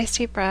take a nice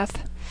deep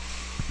breath.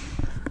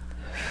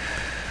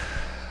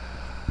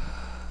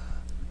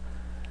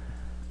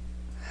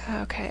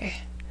 Okay.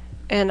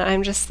 And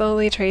I'm just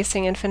slowly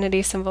tracing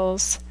infinity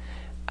symbols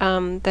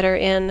that are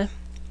in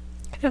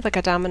kind of like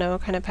a domino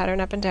kind of pattern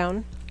up and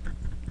down.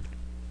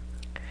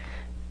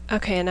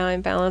 Okay, and now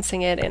I'm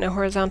balancing it in a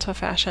horizontal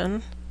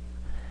fashion.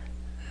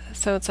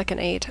 So it's like an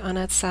 8 on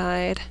its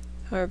side,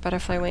 or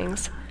butterfly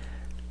wings.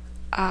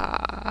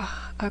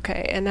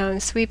 Okay, and now I'm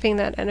sweeping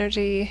that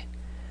energy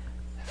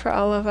for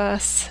all of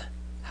us,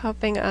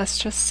 helping us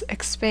just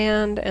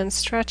expand and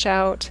stretch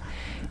out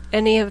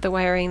any of the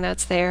wiring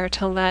that's there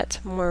to let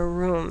more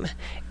room.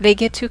 They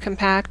get too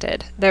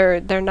compacted. They're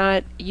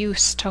not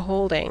used to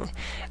holding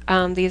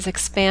these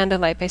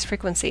expanded light-based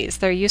frequencies.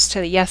 They're used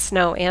to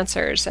yes/no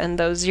answers and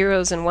those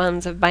zeros and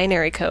ones of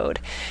binary code.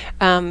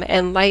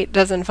 And light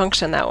doesn't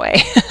function that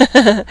way.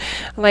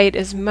 Light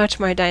is much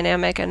more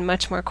dynamic and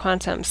much more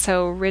quantum.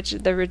 So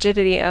the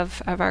rigidity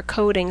of our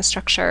coding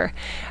structure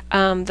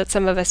that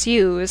some of us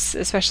use,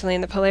 especially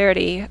in the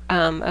polarity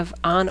of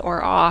on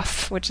or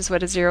off, which is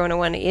what a 0 and a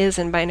 1 is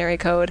in binary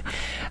code,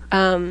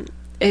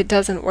 it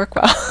doesn't work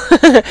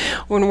well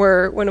when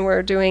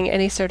we're doing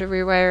any sort of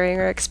rewiring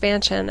or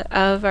expansion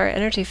of our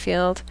energy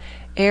field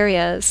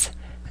areas.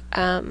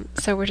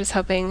 So we're just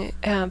helping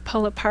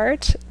pull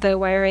apart the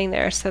wiring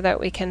there so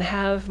that we can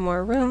have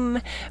more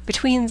room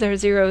between our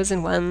zeros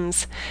and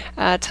ones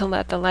to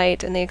let the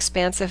light and the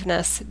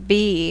expansiveness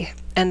be,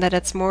 and that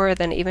it's more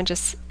than even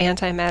just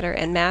antimatter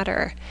and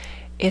matter.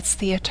 It's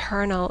the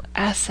eternal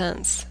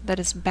essence that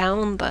is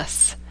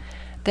boundless,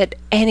 that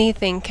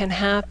anything can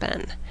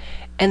happen,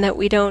 and that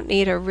we don't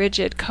need a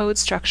rigid code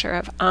structure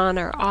of on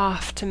or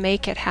off to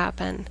make it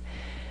happen,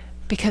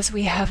 because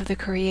we have the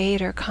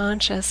Creator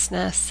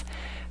consciousness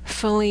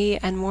fully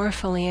and more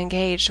fully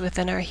engaged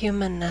within our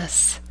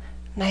humanness.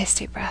 Nice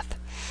deep breath.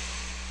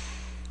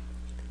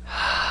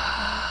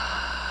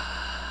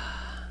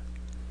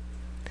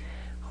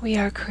 We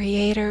are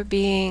Creator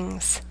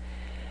beings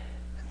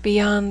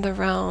beyond the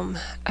realm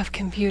of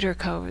computer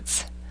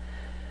codes.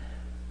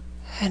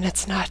 And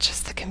it's not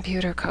just the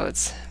computer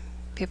codes,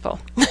 people.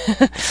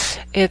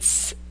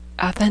 It's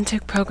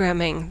authentic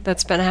programming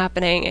that's been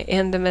happening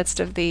in the midst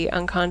of the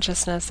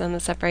unconsciousness and the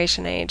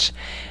separation age,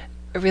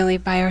 really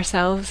by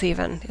ourselves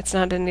even. It's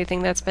not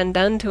anything that's been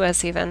done to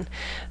us even.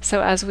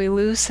 So as we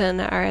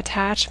loosen our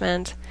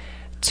attachment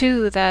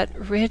to that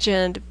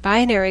rigid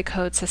binary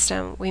code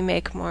system, we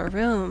make more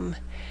room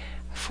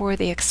for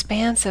the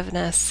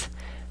expansiveness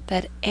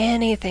that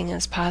anything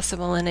is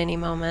possible in any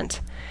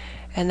moment.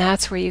 And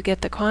that's where you get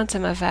the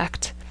quantum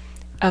effect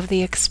of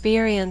the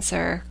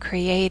experiencer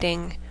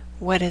creating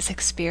what is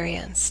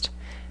experienced,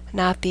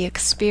 not the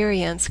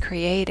experience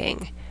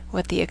creating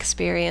what the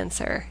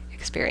experiencer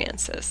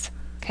experiences.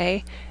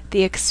 Okay?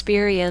 The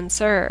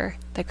experiencer,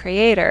 the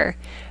creator,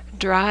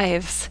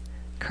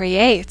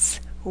 creates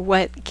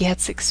what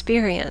gets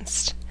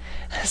experienced.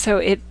 So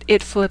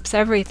it flips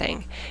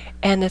everything,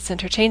 and it's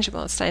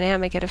interchangeable, it's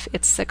dynamic,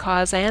 it's a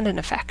cause and an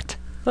effect.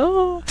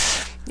 Oh,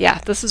 yeah,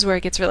 this is where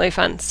it gets really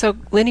fun. So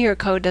linear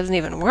code doesn't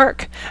even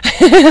work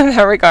in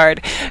that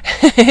regard.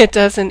 It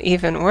doesn't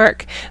even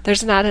work.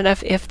 There's not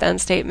enough if-then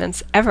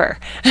statements ever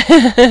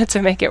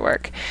to make it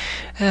work.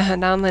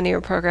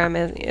 Nonlinear program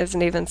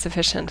isn't even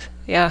sufficient.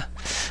 Yeah,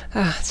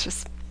 it's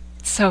just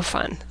so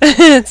fun.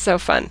 It's so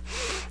fun.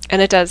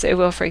 And it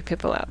will freak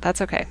people out.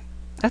 That's okay.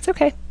 That's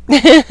okay.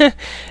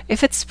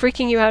 If it's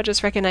freaking you out,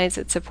 just recognize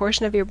it's a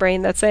portion of your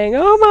brain that's saying,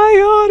 oh my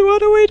God,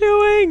 what are we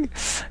doing?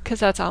 Because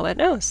that's all it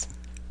knows.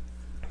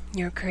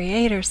 Your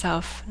Creator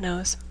self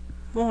knows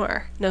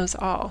more, knows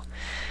all.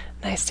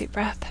 Nice deep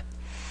breath.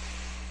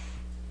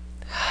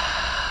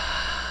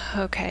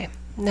 Okay,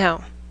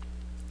 now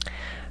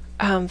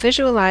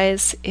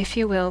visualize, if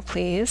you will,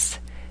 please,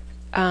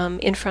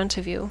 in front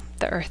of you,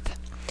 the Earth,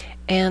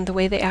 and the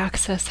way the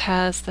axis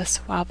has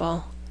this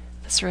wobble,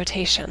 this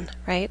rotation,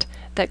 right,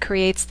 that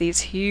creates these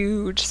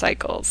huge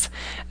cycles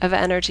of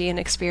energy and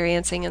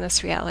experiencing in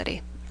this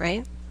reality,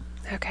 right?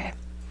 Okay.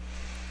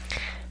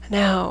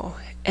 Now,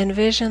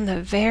 envision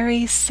the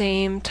very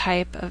same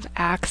type of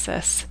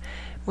axis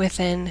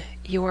within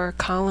your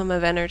column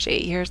of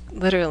energy,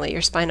 literally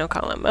your spinal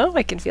column. Oh,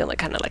 I can feel it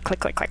kind of like click,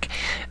 click, click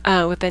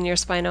within your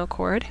spinal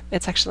cord.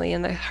 It's actually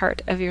in the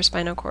heart of your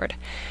spinal cord.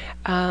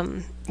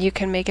 You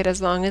can make it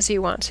as long as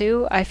you want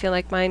to. I feel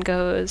like mine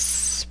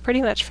goes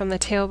pretty much from the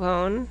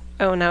tailbone.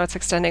 Oh, now it's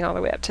extending all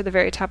the way up to the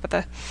very top of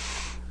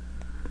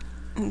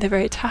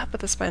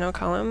the spinal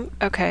column.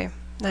 Okay,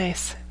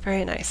 nice,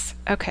 very nice.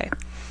 Okay,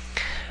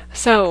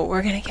 so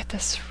we're gonna get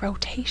this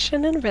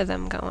rotation and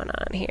rhythm going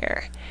on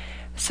here.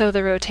 So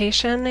the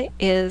rotation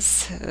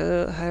is,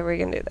 how are we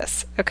going to do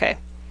this? Okay,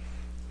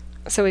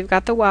 so we've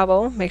got the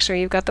wobble. Make sure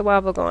you've got the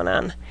wobble going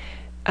on.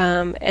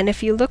 And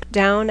if you look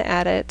down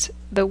at it,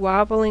 the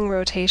wobbling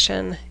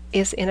rotation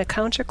is in a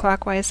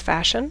counterclockwise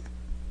fashion.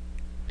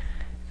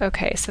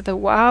 Okay, so the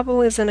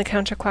wobble is in a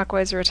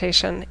counterclockwise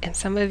rotation, and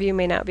some of you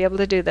may not be able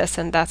to do this,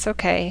 and that's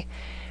okay.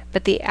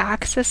 But the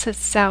axis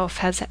itself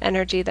has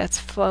energy that's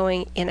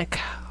flowing in a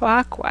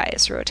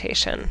clockwise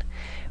rotation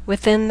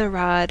within the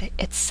rod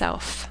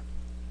itself.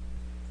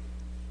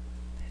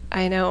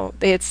 I know,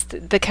 it's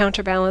the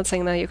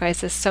counterbalancing though, you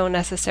guys, is so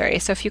necessary.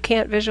 So if you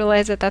can't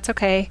visualize it, that's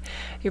okay.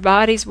 Your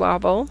body's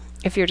wobble,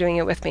 if you're doing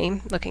it with me,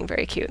 looking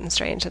very cute and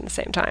strange at the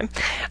same time.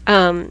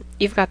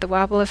 You've got the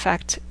wobble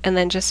effect, and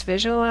then just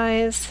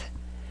visualize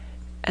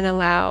and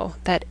allow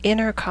that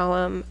inner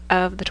column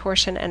of the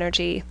torsion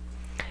energy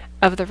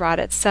of the rod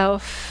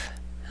itself.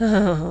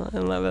 Oh, I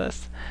love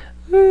this.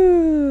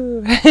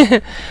 Woo.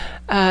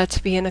 To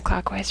be in a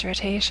clockwise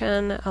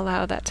rotation,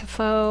 allow that to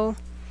flow.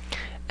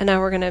 And now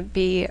we're going to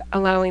be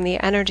allowing the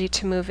energy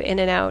to move in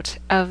and out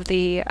of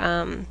the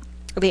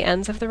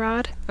ends of the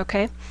rod.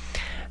 Okay,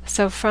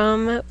 so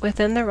from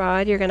within the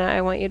rod,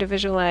 I want you to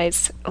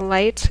visualize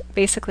light,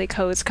 basically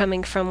codes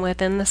coming from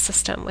within the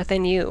system,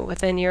 within you,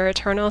 within your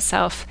eternal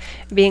self,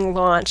 being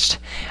launched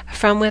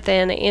from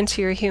within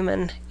into your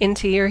human,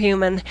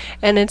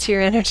 and into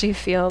your energy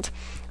field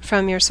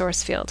from your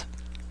source field.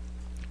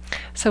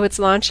 So it's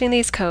launching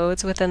these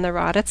codes within the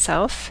rod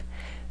itself.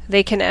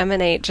 They can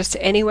emanate just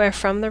anywhere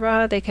from the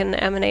rod. They can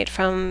emanate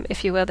from,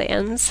 if you will, the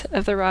ends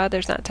of the rod.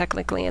 There's not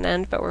technically an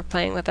end, but we're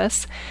playing with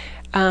this.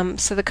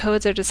 So the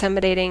codes are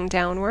disseminating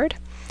downward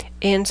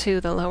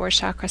into the lower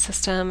chakra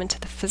system, into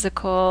the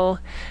physical,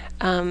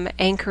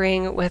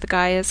 anchoring with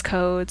Gaia's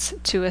codes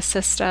to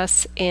assist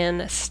us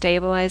in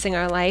stabilizing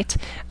our light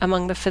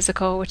among the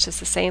physical, which is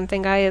the same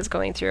thing Gaia is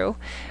going through.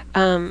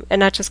 And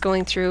not just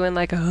going through and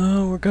like,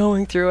 oh, we're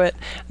going through it,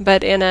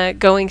 but in a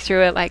going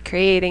through it, like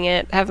creating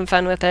it, having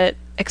fun with it,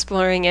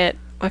 exploring it.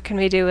 What can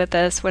we do with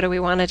this? What do we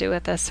want to do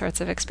with this sorts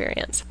of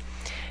experience?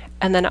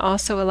 And then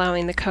also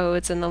allowing the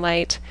codes and the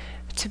light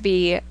to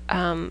be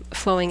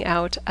flowing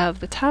out of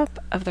the top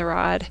of the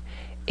rod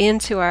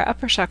into our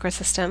upper chakra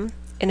system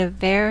in a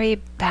very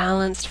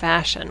balanced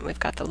fashion. We've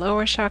got the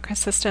lower chakra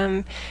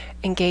system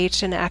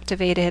engaged and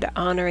activated,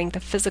 honoring the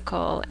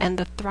physical and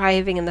the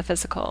thriving in the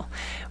physical.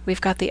 We've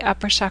got the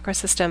upper chakra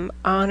system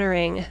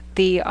honoring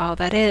the all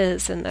that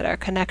is, and that our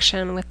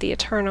connection with the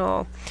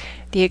eternal,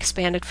 the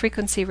expanded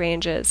frequency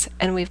ranges,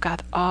 and we've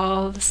got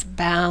all this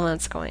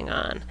balance going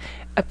on,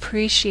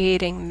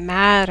 appreciating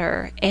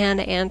matter and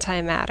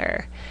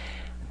antimatter,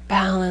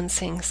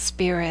 balancing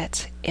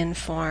spirit in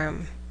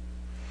form.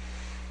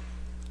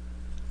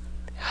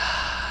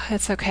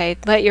 It's okay.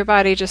 Let your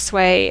body just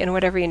sway in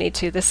whatever you need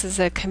to. This is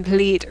a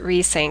complete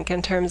resync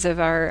in terms of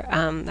our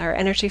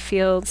energy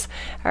fields,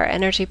 our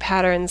energy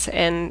patterns,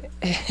 and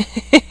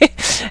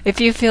if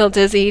you feel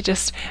dizzy,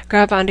 just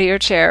grab onto your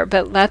chair.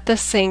 But let the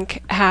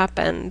sync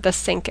happen, the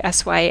sync,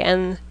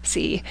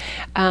 S-Y-N-C,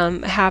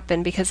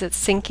 happen, because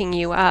it's syncing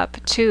you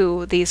up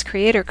to these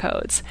creator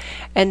codes.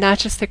 And not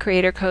just the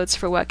creator codes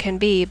for what can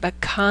be, but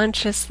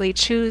consciously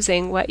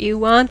choosing what you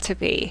want to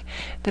be,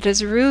 that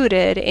is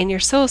rooted in your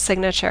soul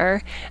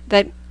signature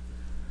that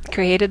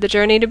created the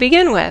journey to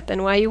begin with,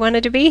 and why you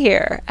wanted to be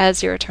here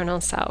as your eternal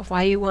self,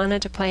 why you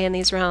wanted to play in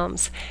these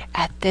realms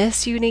at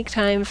this unique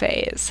time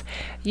phase.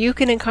 You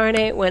can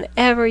incarnate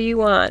whenever you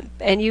want,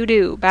 and you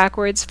do,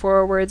 backwards,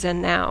 forwards,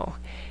 and now.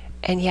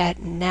 And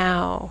yet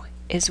now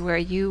is where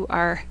you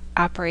are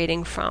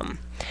operating from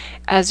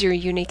as your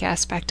unique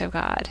aspect of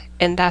God.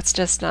 And that's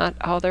just not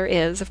all there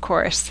is, of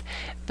course,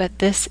 but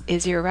this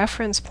is your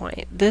reference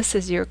point. This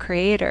is your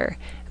creator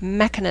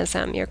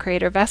mechanism, your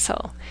creator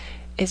vessel,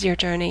 is your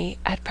journey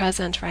at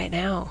present right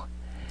now.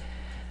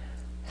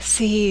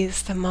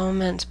 Seize the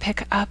moment,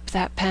 pick up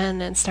that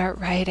pen and start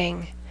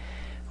writing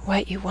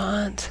what you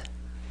want,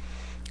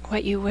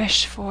 what you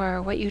wish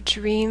for, what you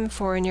dream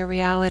for in your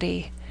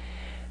reality.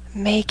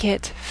 Make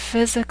it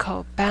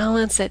physical,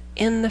 balance it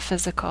in the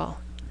physical.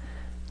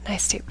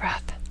 Nice deep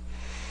breath.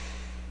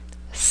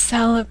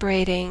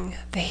 Celebrating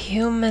the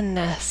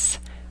humanness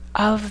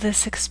of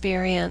this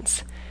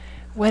experience,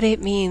 what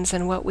it means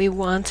and what we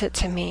want it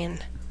to mean.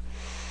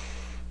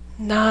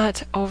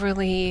 Not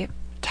overly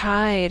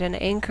tied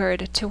and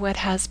anchored to what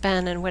has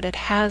been and what it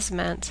has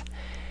meant.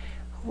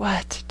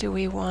 What do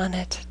we want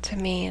it to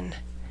mean?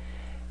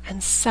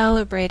 And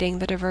celebrating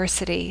the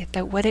diversity,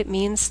 that what it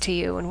means to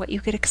you and what you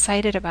get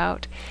excited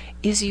about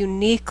is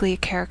uniquely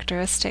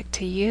characteristic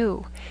to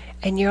you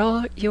and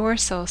your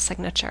soul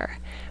signature.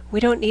 We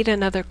don't need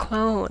another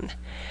clone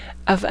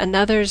of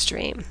another's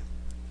dream.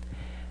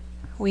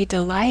 We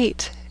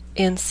delight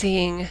in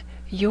seeing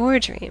your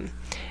dream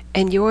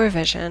and your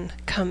vision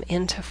come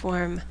into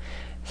form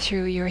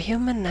through your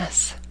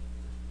humanness.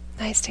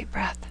 Nice deep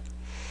breath.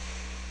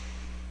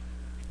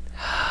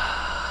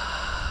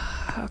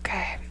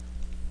 Okay.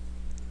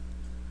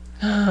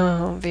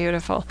 Oh,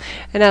 beautiful.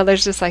 And now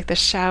there's just like the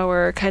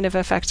shower kind of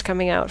effect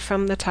coming out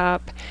from the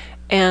top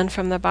and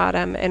from the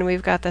bottom, and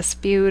we've got this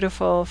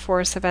beautiful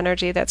force of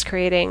energy that's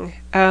creating,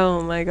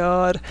 oh my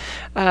God,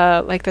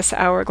 like this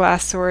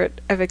hourglass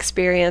sort of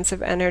experience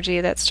of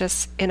energy that's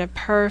just in a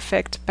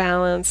perfect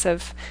balance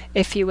of,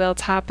 if you will,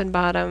 top and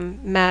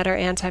bottom, matter,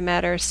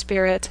 antimatter,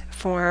 spirit,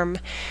 form.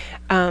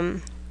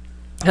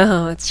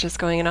 Oh, it's just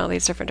going in all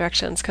these different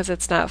directions because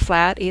it's not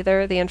flat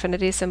either. The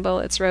infinity symbol,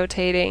 it's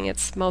rotating,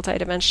 it's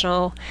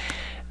multidimensional.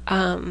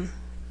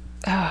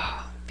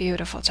 Oh,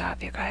 beautiful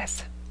job, you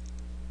guys.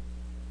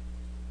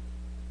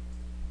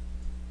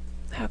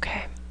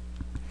 Okay.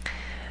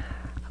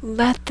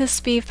 Let this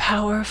be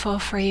powerful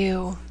for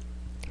you.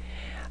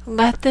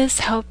 Let this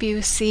help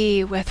you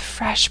see with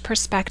fresh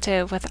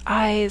perspective, with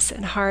eyes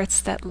and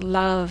hearts that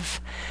love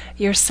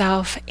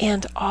yourself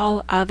and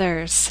all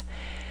others.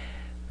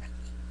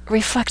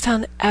 Reflect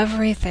on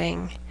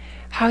everything,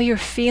 how you're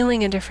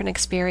feeling in different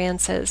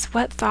experiences,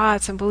 what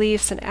thoughts and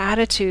beliefs and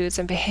attitudes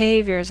and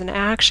behaviors and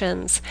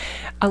actions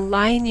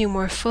align you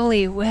more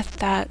fully with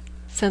that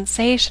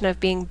sensation of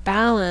being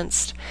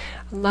balanced,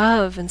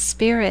 love and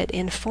spirit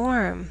in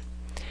form.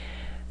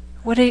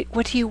 What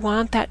do you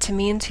want that to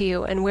mean to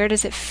you, and where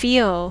does it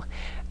feel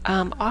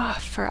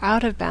off or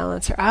out of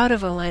balance or out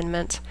of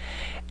alignment?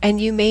 And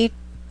you may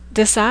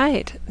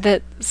decide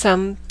that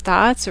some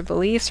thoughts or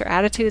beliefs or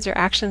attitudes or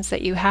actions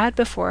that you had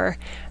before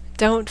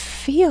don't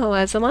feel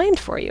as aligned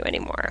for you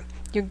anymore.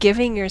 You're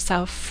giving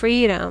yourself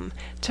freedom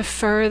to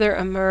further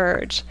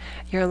emerge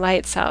your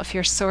light self,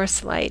 your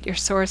source light, your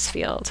source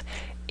field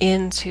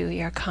into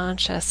your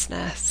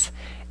consciousness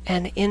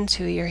and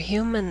into your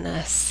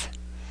humanness,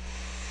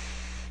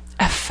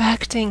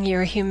 affecting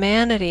your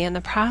humanity in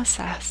the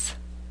process.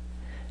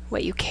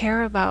 What you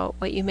care about,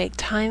 what you make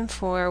time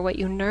for, what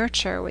you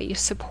nurture, what you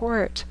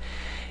support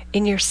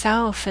in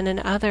yourself and in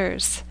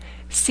others,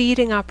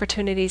 seeding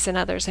opportunities in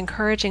others,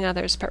 encouraging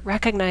others, but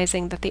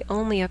recognizing that the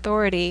only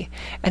authority,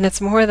 and it's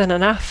more than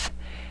enough,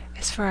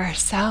 is for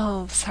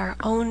ourselves, our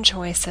own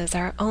choices,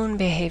 our own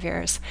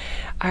behaviors,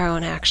 our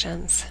own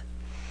actions.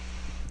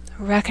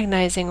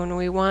 Recognizing when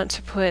we want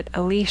to put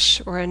a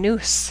leash or a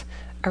noose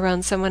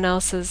around someone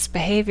else's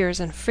behaviors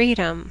and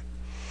freedom,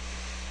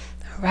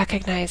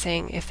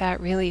 recognizing if that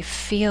really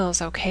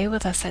feels okay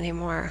with us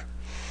anymore.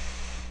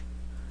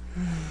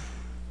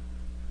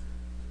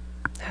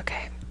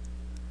 Okay.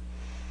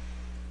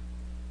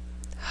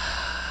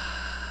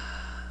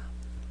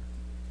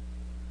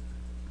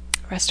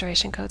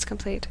 Restoration code's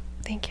complete.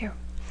 Thank you.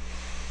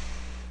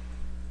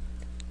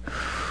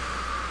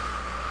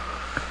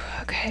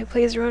 Okay,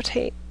 please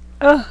rotate.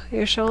 Oh,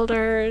 your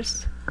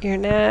shoulders, your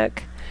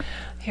neck,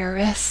 your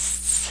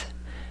wrists.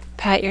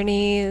 Pat your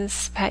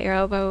knees, pat your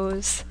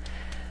elbows.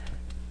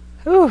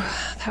 Ooh,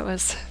 that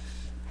was,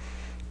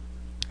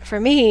 for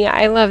me,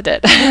 I loved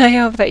it. I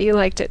hope that you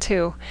liked it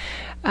too.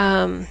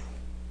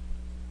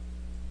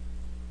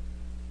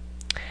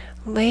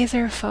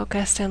 Laser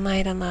focused in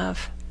light and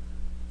love.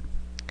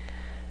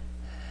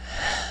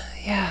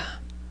 Yeah.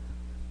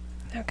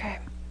 Okay.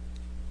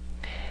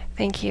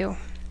 Thank you.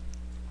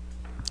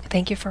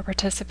 Thank you for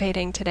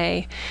participating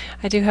today.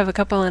 I do have a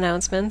couple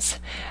announcements.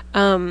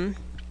 Let's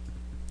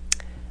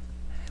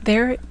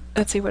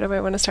see, what do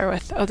I want to start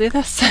with? I'll do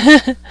this.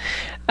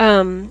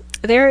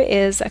 There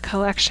is a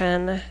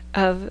collection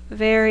of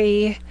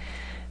very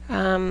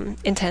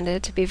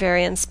intended to be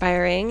very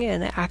inspiring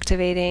and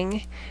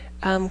activating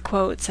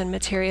quotes and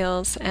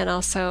materials, and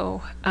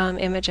also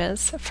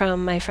images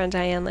from my friend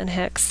Diane Lynn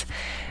Hicks.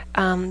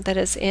 That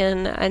is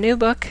in a new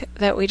book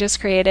that we just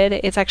created.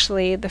 It's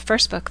actually the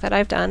first book that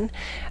I've done.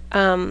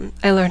 I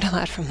learned a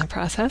lot from the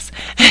process.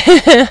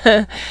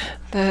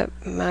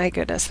 My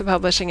goodness, the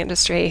publishing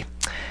industry.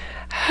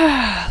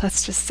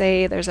 Let's just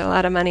say there's a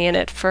lot of money in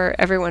it for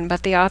everyone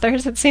but the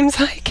authors, it seems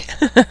like.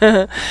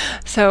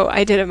 So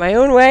I did it my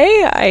own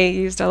way. I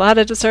used a lot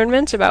of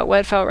discernment about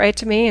what felt right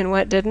to me and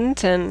what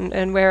didn't,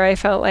 and where I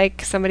felt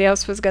like somebody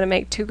else was going to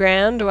make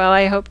 $2,000 while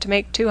I hoped to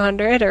make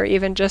 200 or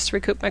even just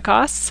recoup my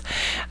costs.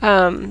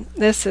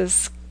 This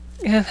is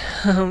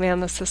oh man,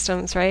 the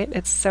systems, right?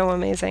 It's so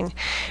amazing.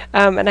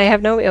 And I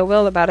have no ill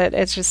will about it.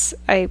 It's just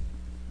I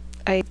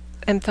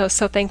am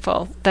so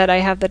thankful that I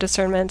have the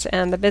discernment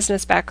and the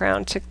business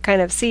background to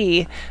kind of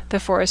see the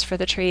forest for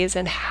the trees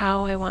and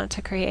how I want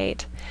to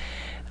create.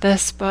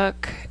 This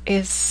book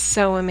is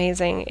so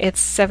amazing. It's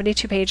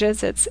 72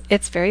 pages.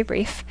 It's very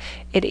brief.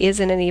 It is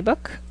in an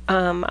ebook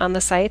on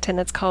the site, and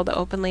it's called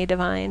Openly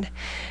Divine.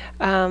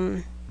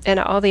 And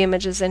all the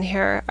images in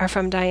here are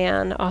from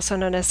Diane, also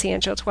known as Sea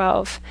Angel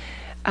 12.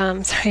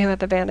 Sorry about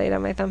the Band-Aid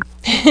on my thumb.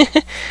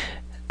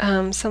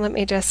 So let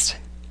me just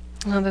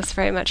Well, this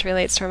very much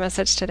relates to our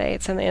message today.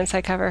 It's in the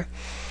inside cover.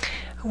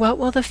 What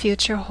will the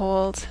future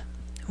hold?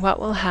 What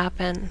will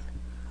happen?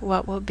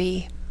 What will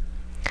be?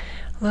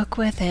 Look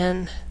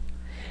within.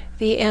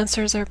 The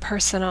answers are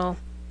personal,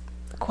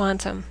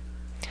 quantum,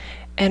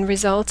 and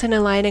result in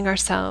aligning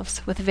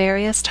ourselves with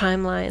various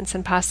timelines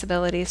and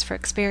possibilities for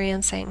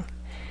experiencing.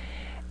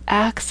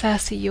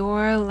 Access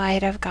your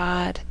light of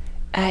God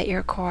at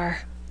your core.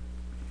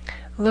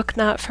 Look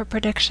not for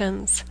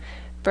predictions,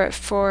 but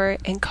for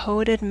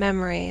encoded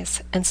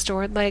memories and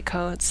stored light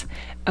codes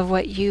of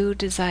what you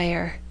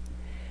desire.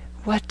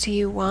 What do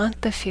you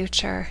want the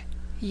future,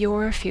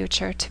 your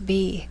future, to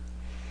be?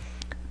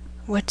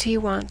 What do you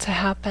want to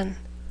happen?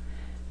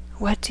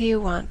 What do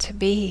you want to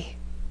be?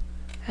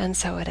 And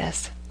so it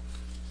is.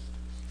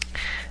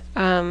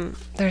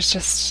 There's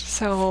just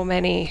so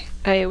many.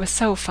 It was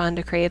so fun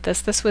to create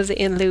this. This was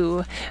in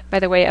lieu, by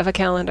the way, of a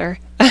calendar.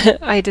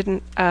 I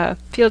didn't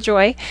feel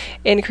joy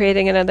in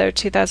creating another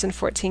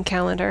 2014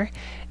 calendar.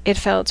 It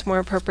felt more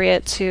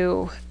appropriate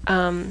to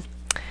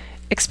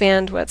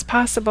expand what's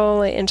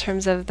possible in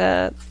terms of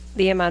the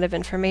amount of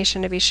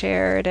information to be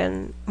shared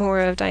and more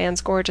of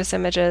Diane's gorgeous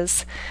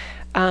images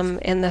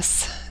in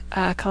this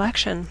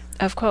collection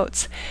of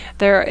quotes.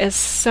 There is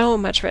so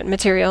much written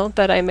material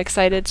that I'm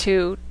excited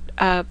to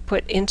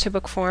put into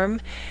book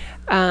form.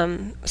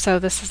 So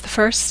this is the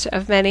first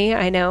of many,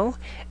 I know,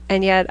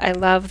 and yet I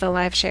love the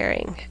live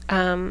sharing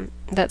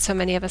that so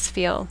many of us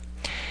feel.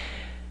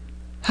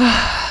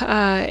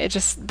 It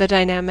just the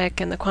dynamic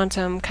and the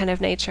quantum kind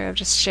of nature of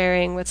just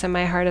sharing what's in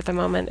my heart at the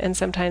moment, and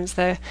sometimes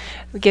the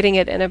getting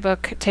it in a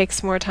book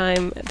takes more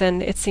time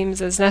than it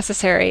seems is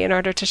necessary in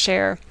order to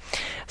share.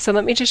 So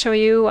let me just show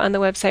you on the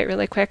website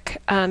really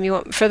quick. You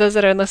won't, for those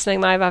that are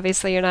listening live,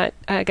 obviously you're not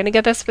going to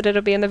get this, but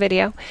it'll be in the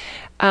video.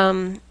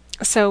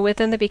 So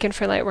within the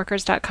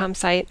beaconforlightworkers.com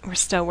site, we're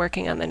still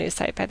working on the new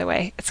site, by the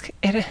way.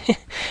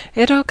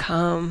 It'll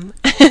come.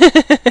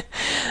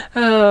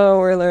 Oh,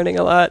 we're learning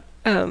a lot.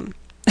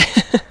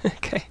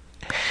 Okay.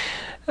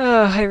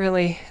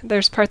 Oh,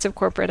 there's parts of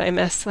corporate I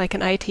miss, like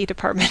an IT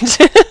department.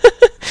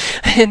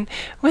 And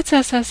what's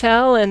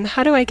SSL and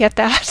how do I get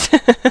that?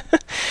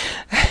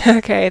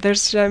 Okay,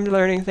 I'm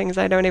learning things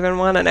I don't even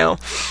want to know.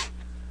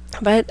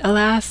 But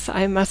alas,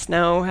 I must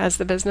know as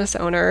the business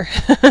owner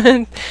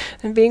and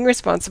being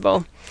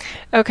responsible.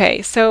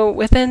 Okay, so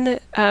within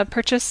the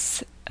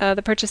purchase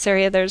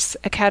area, there's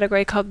a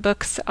category called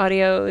books,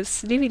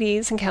 audios,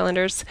 DVDs, and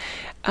calendars.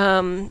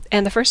 And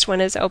the first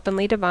one is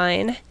Openly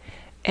Divine,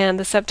 and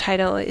the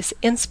subtitle is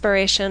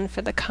Inspiration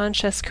for the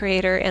Conscious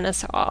Creator in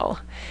Us All.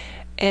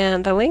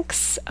 And the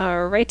links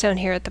are right down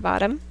here at the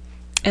bottom,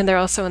 and they're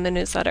also in the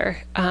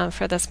newsletter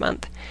for this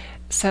month.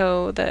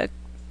 So the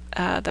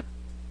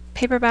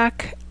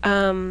paperback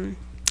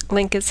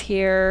link is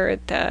here,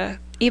 the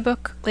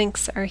ebook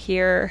links are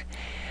here,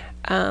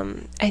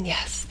 and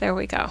yes, there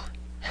we go.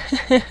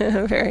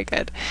 Very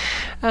good.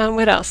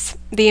 What else?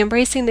 The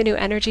Embracing the New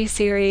Energy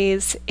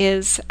series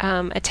is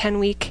a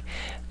 10-week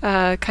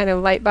kind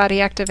of light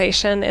body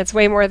activation. It's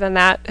way more than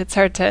that. It's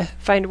hard to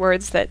find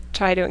words that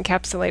try to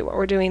encapsulate what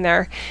we're doing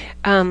there.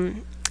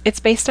 It's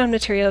based on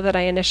material that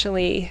I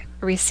initially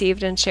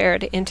received and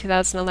shared in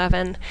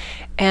 2011,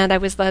 and I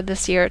was led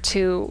this year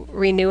to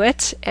renew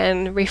it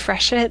and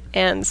refresh it,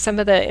 and some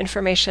of the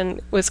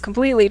information was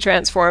completely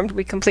transformed.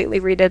 We completely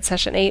redid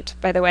session 8,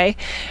 by the way,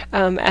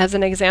 as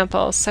an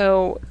example.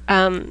 So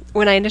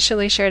when I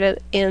initially shared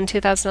it in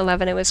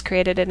 2011, it was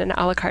created in an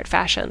a la carte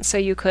fashion, so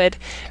you could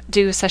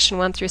do session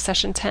 1 through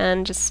session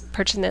 10, just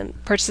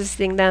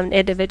purchasing them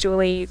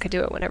individually. You could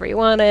do it whenever you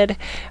wanted.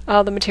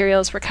 All the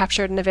materials were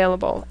captured and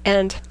available.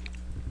 And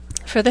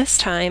for this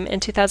time, in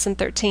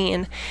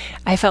 2013,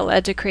 I felt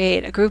led to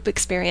create a group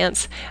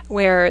experience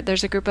where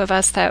there's a group of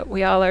us that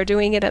we all are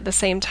doing it at the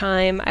same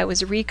time. I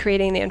was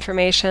recreating the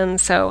information,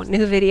 so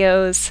new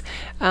videos.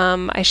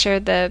 I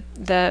shared the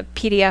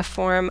PDF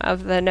form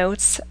of the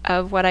notes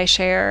of what I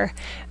share.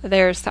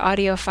 There's the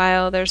audio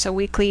file. There's a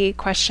weekly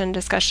question,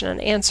 discussion,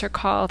 and answer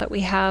call that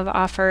we have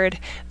offered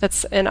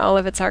that's in all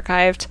of its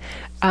archived.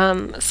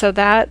 So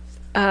that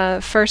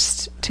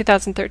first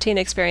 2013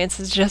 experience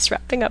is just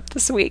wrapping up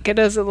this week. It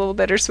is a little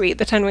bittersweet.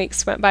 The 10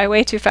 weeks went by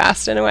way too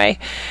fast in a way.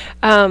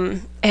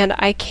 And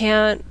I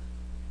can't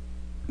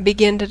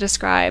begin to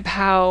describe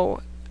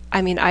how,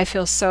 I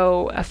feel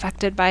so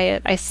affected by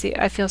it. I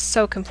feel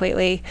so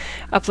completely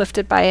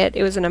uplifted by it.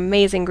 It was an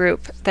amazing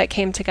group that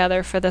came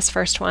together for this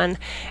first one,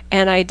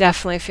 and I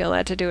definitely feel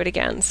led to do it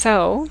again.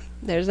 So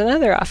there's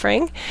another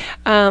offering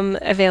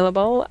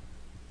available,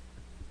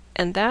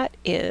 and that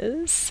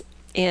is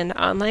in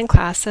online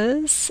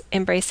classes,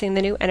 Embracing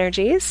the New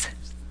Energies.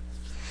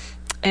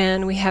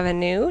 And we have a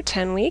new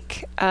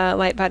 10-week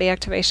light body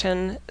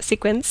activation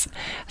sequence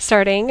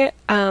starting,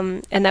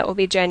 and that will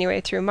be January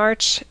through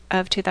March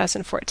of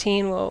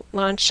 2014. We'll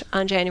launch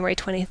on January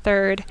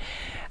 23rd.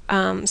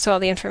 So all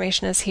the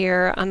information is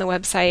here on the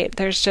website.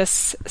 There's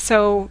just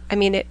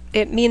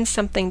it means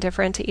something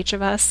different to each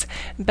of us.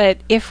 But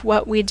if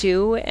what we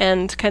do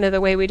and kind of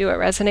the way we do it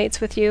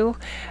resonates with you,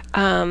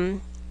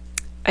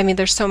 I mean,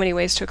 there's so many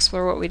ways to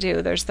explore what we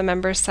do. There's the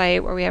members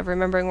site where we have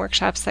remembering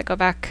workshops that go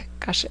back,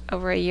 gosh,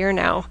 over a year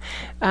now,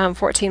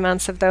 14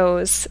 months of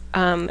those,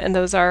 and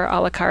those are a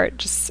la carte,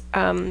 just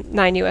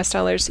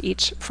 $9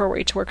 each for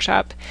each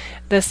workshop.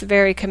 This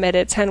very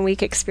committed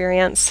 10-week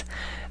experience.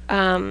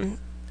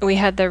 We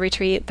had the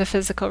retreat, the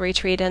physical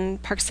retreat in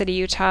Park City,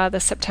 Utah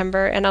this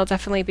September, and I'll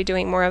definitely be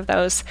doing more of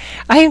those.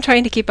 I am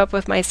trying to keep up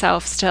with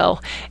myself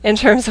still in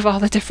terms of all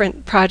the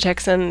different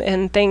projects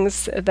and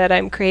things that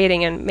I'm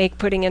creating and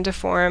putting into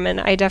form.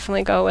 And I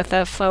definitely go with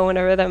a flow and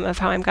a rhythm of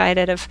how I'm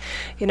guided of,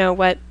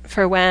 what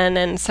for when.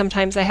 And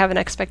sometimes I have an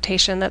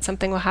expectation that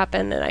something will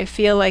happen and I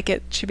feel like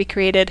it should be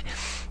created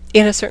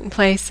in a certain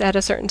place at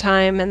a certain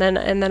time, and then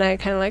I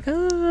kind of like,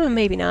 oh,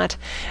 maybe not,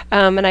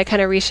 and I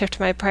kind of reshift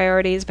my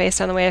priorities based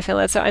on the way I feel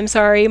it. So I'm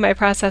sorry, my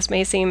process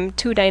may seem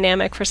too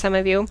dynamic for some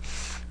of you,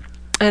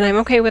 and I'm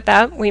okay with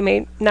that. We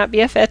may not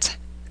be a fit.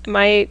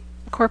 My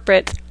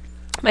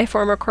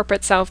former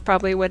corporate self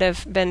probably would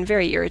have been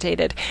very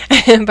irritated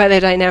by the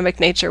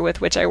dynamic nature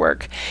with which I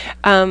work.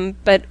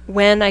 But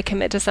when I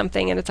commit to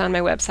something and it's on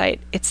my website,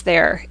 it's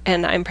there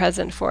and I'm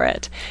present for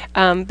it.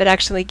 But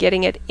actually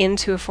getting it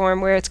into a form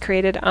where it's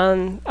created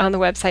on the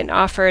website and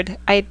offered,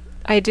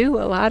 I do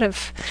a lot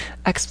of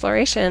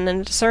exploration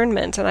and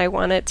discernment, and I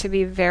want it to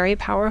be very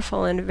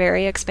powerful and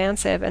very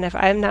expansive. And if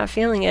I'm not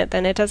feeling it,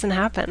 then it doesn't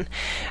happen.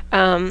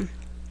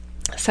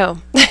 So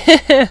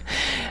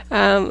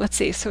let's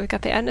see. So we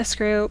got the Edness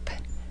group.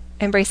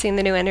 Embracing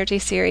the New Energy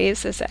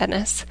series is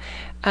Edness.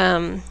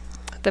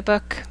 The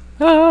book,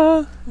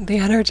 The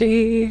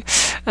Energy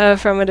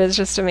from it is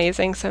just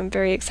amazing. So I'm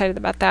very excited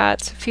about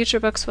that. Future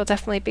books will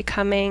definitely be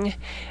coming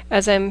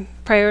as I'm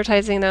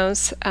prioritizing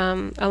those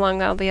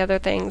along all the other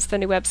things. The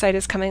new website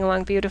is coming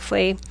along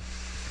beautifully,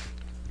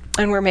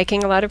 and we're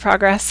making a lot of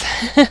progress.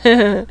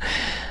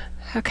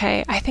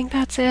 Okay, I think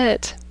that's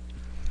it.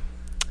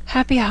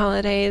 Happy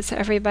holidays,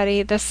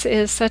 everybody. This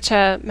is such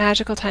a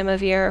magical time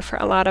of year for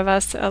a lot of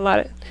us.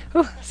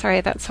 Sorry,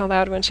 that's so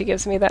loud when she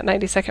gives me that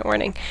 90-second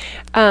warning.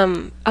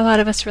 A lot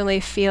of us really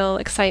feel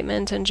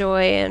excitement and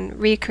joy and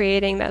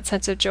recreating that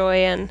sense of joy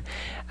and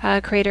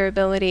creator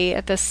ability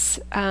at this.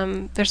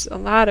 There's a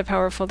lot of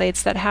powerful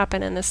dates that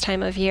happen in this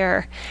time of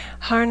year.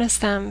 Harness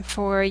them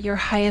for your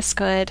highest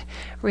good,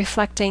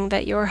 reflecting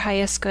that your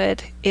highest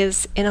good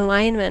is in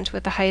alignment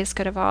with the highest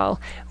good of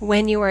all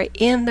when you are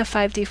in the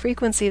 5D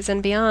frequencies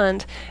and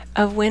beyond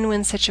of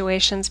win-win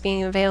situations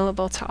being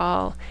available to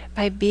all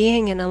by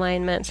being in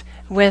alignment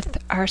with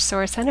our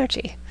source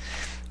energy.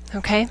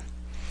 Okay?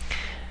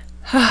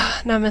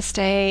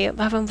 Namaste.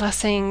 Love and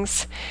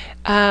blessings.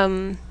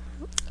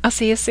 I'll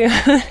see you soon.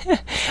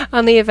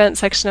 On the event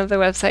section of the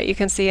website, you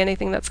can see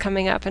anything that's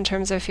coming up in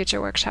terms of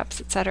future workshops,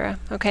 etc.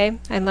 Okay?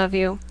 I love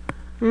you.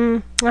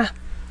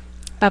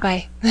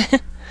 Bye-bye.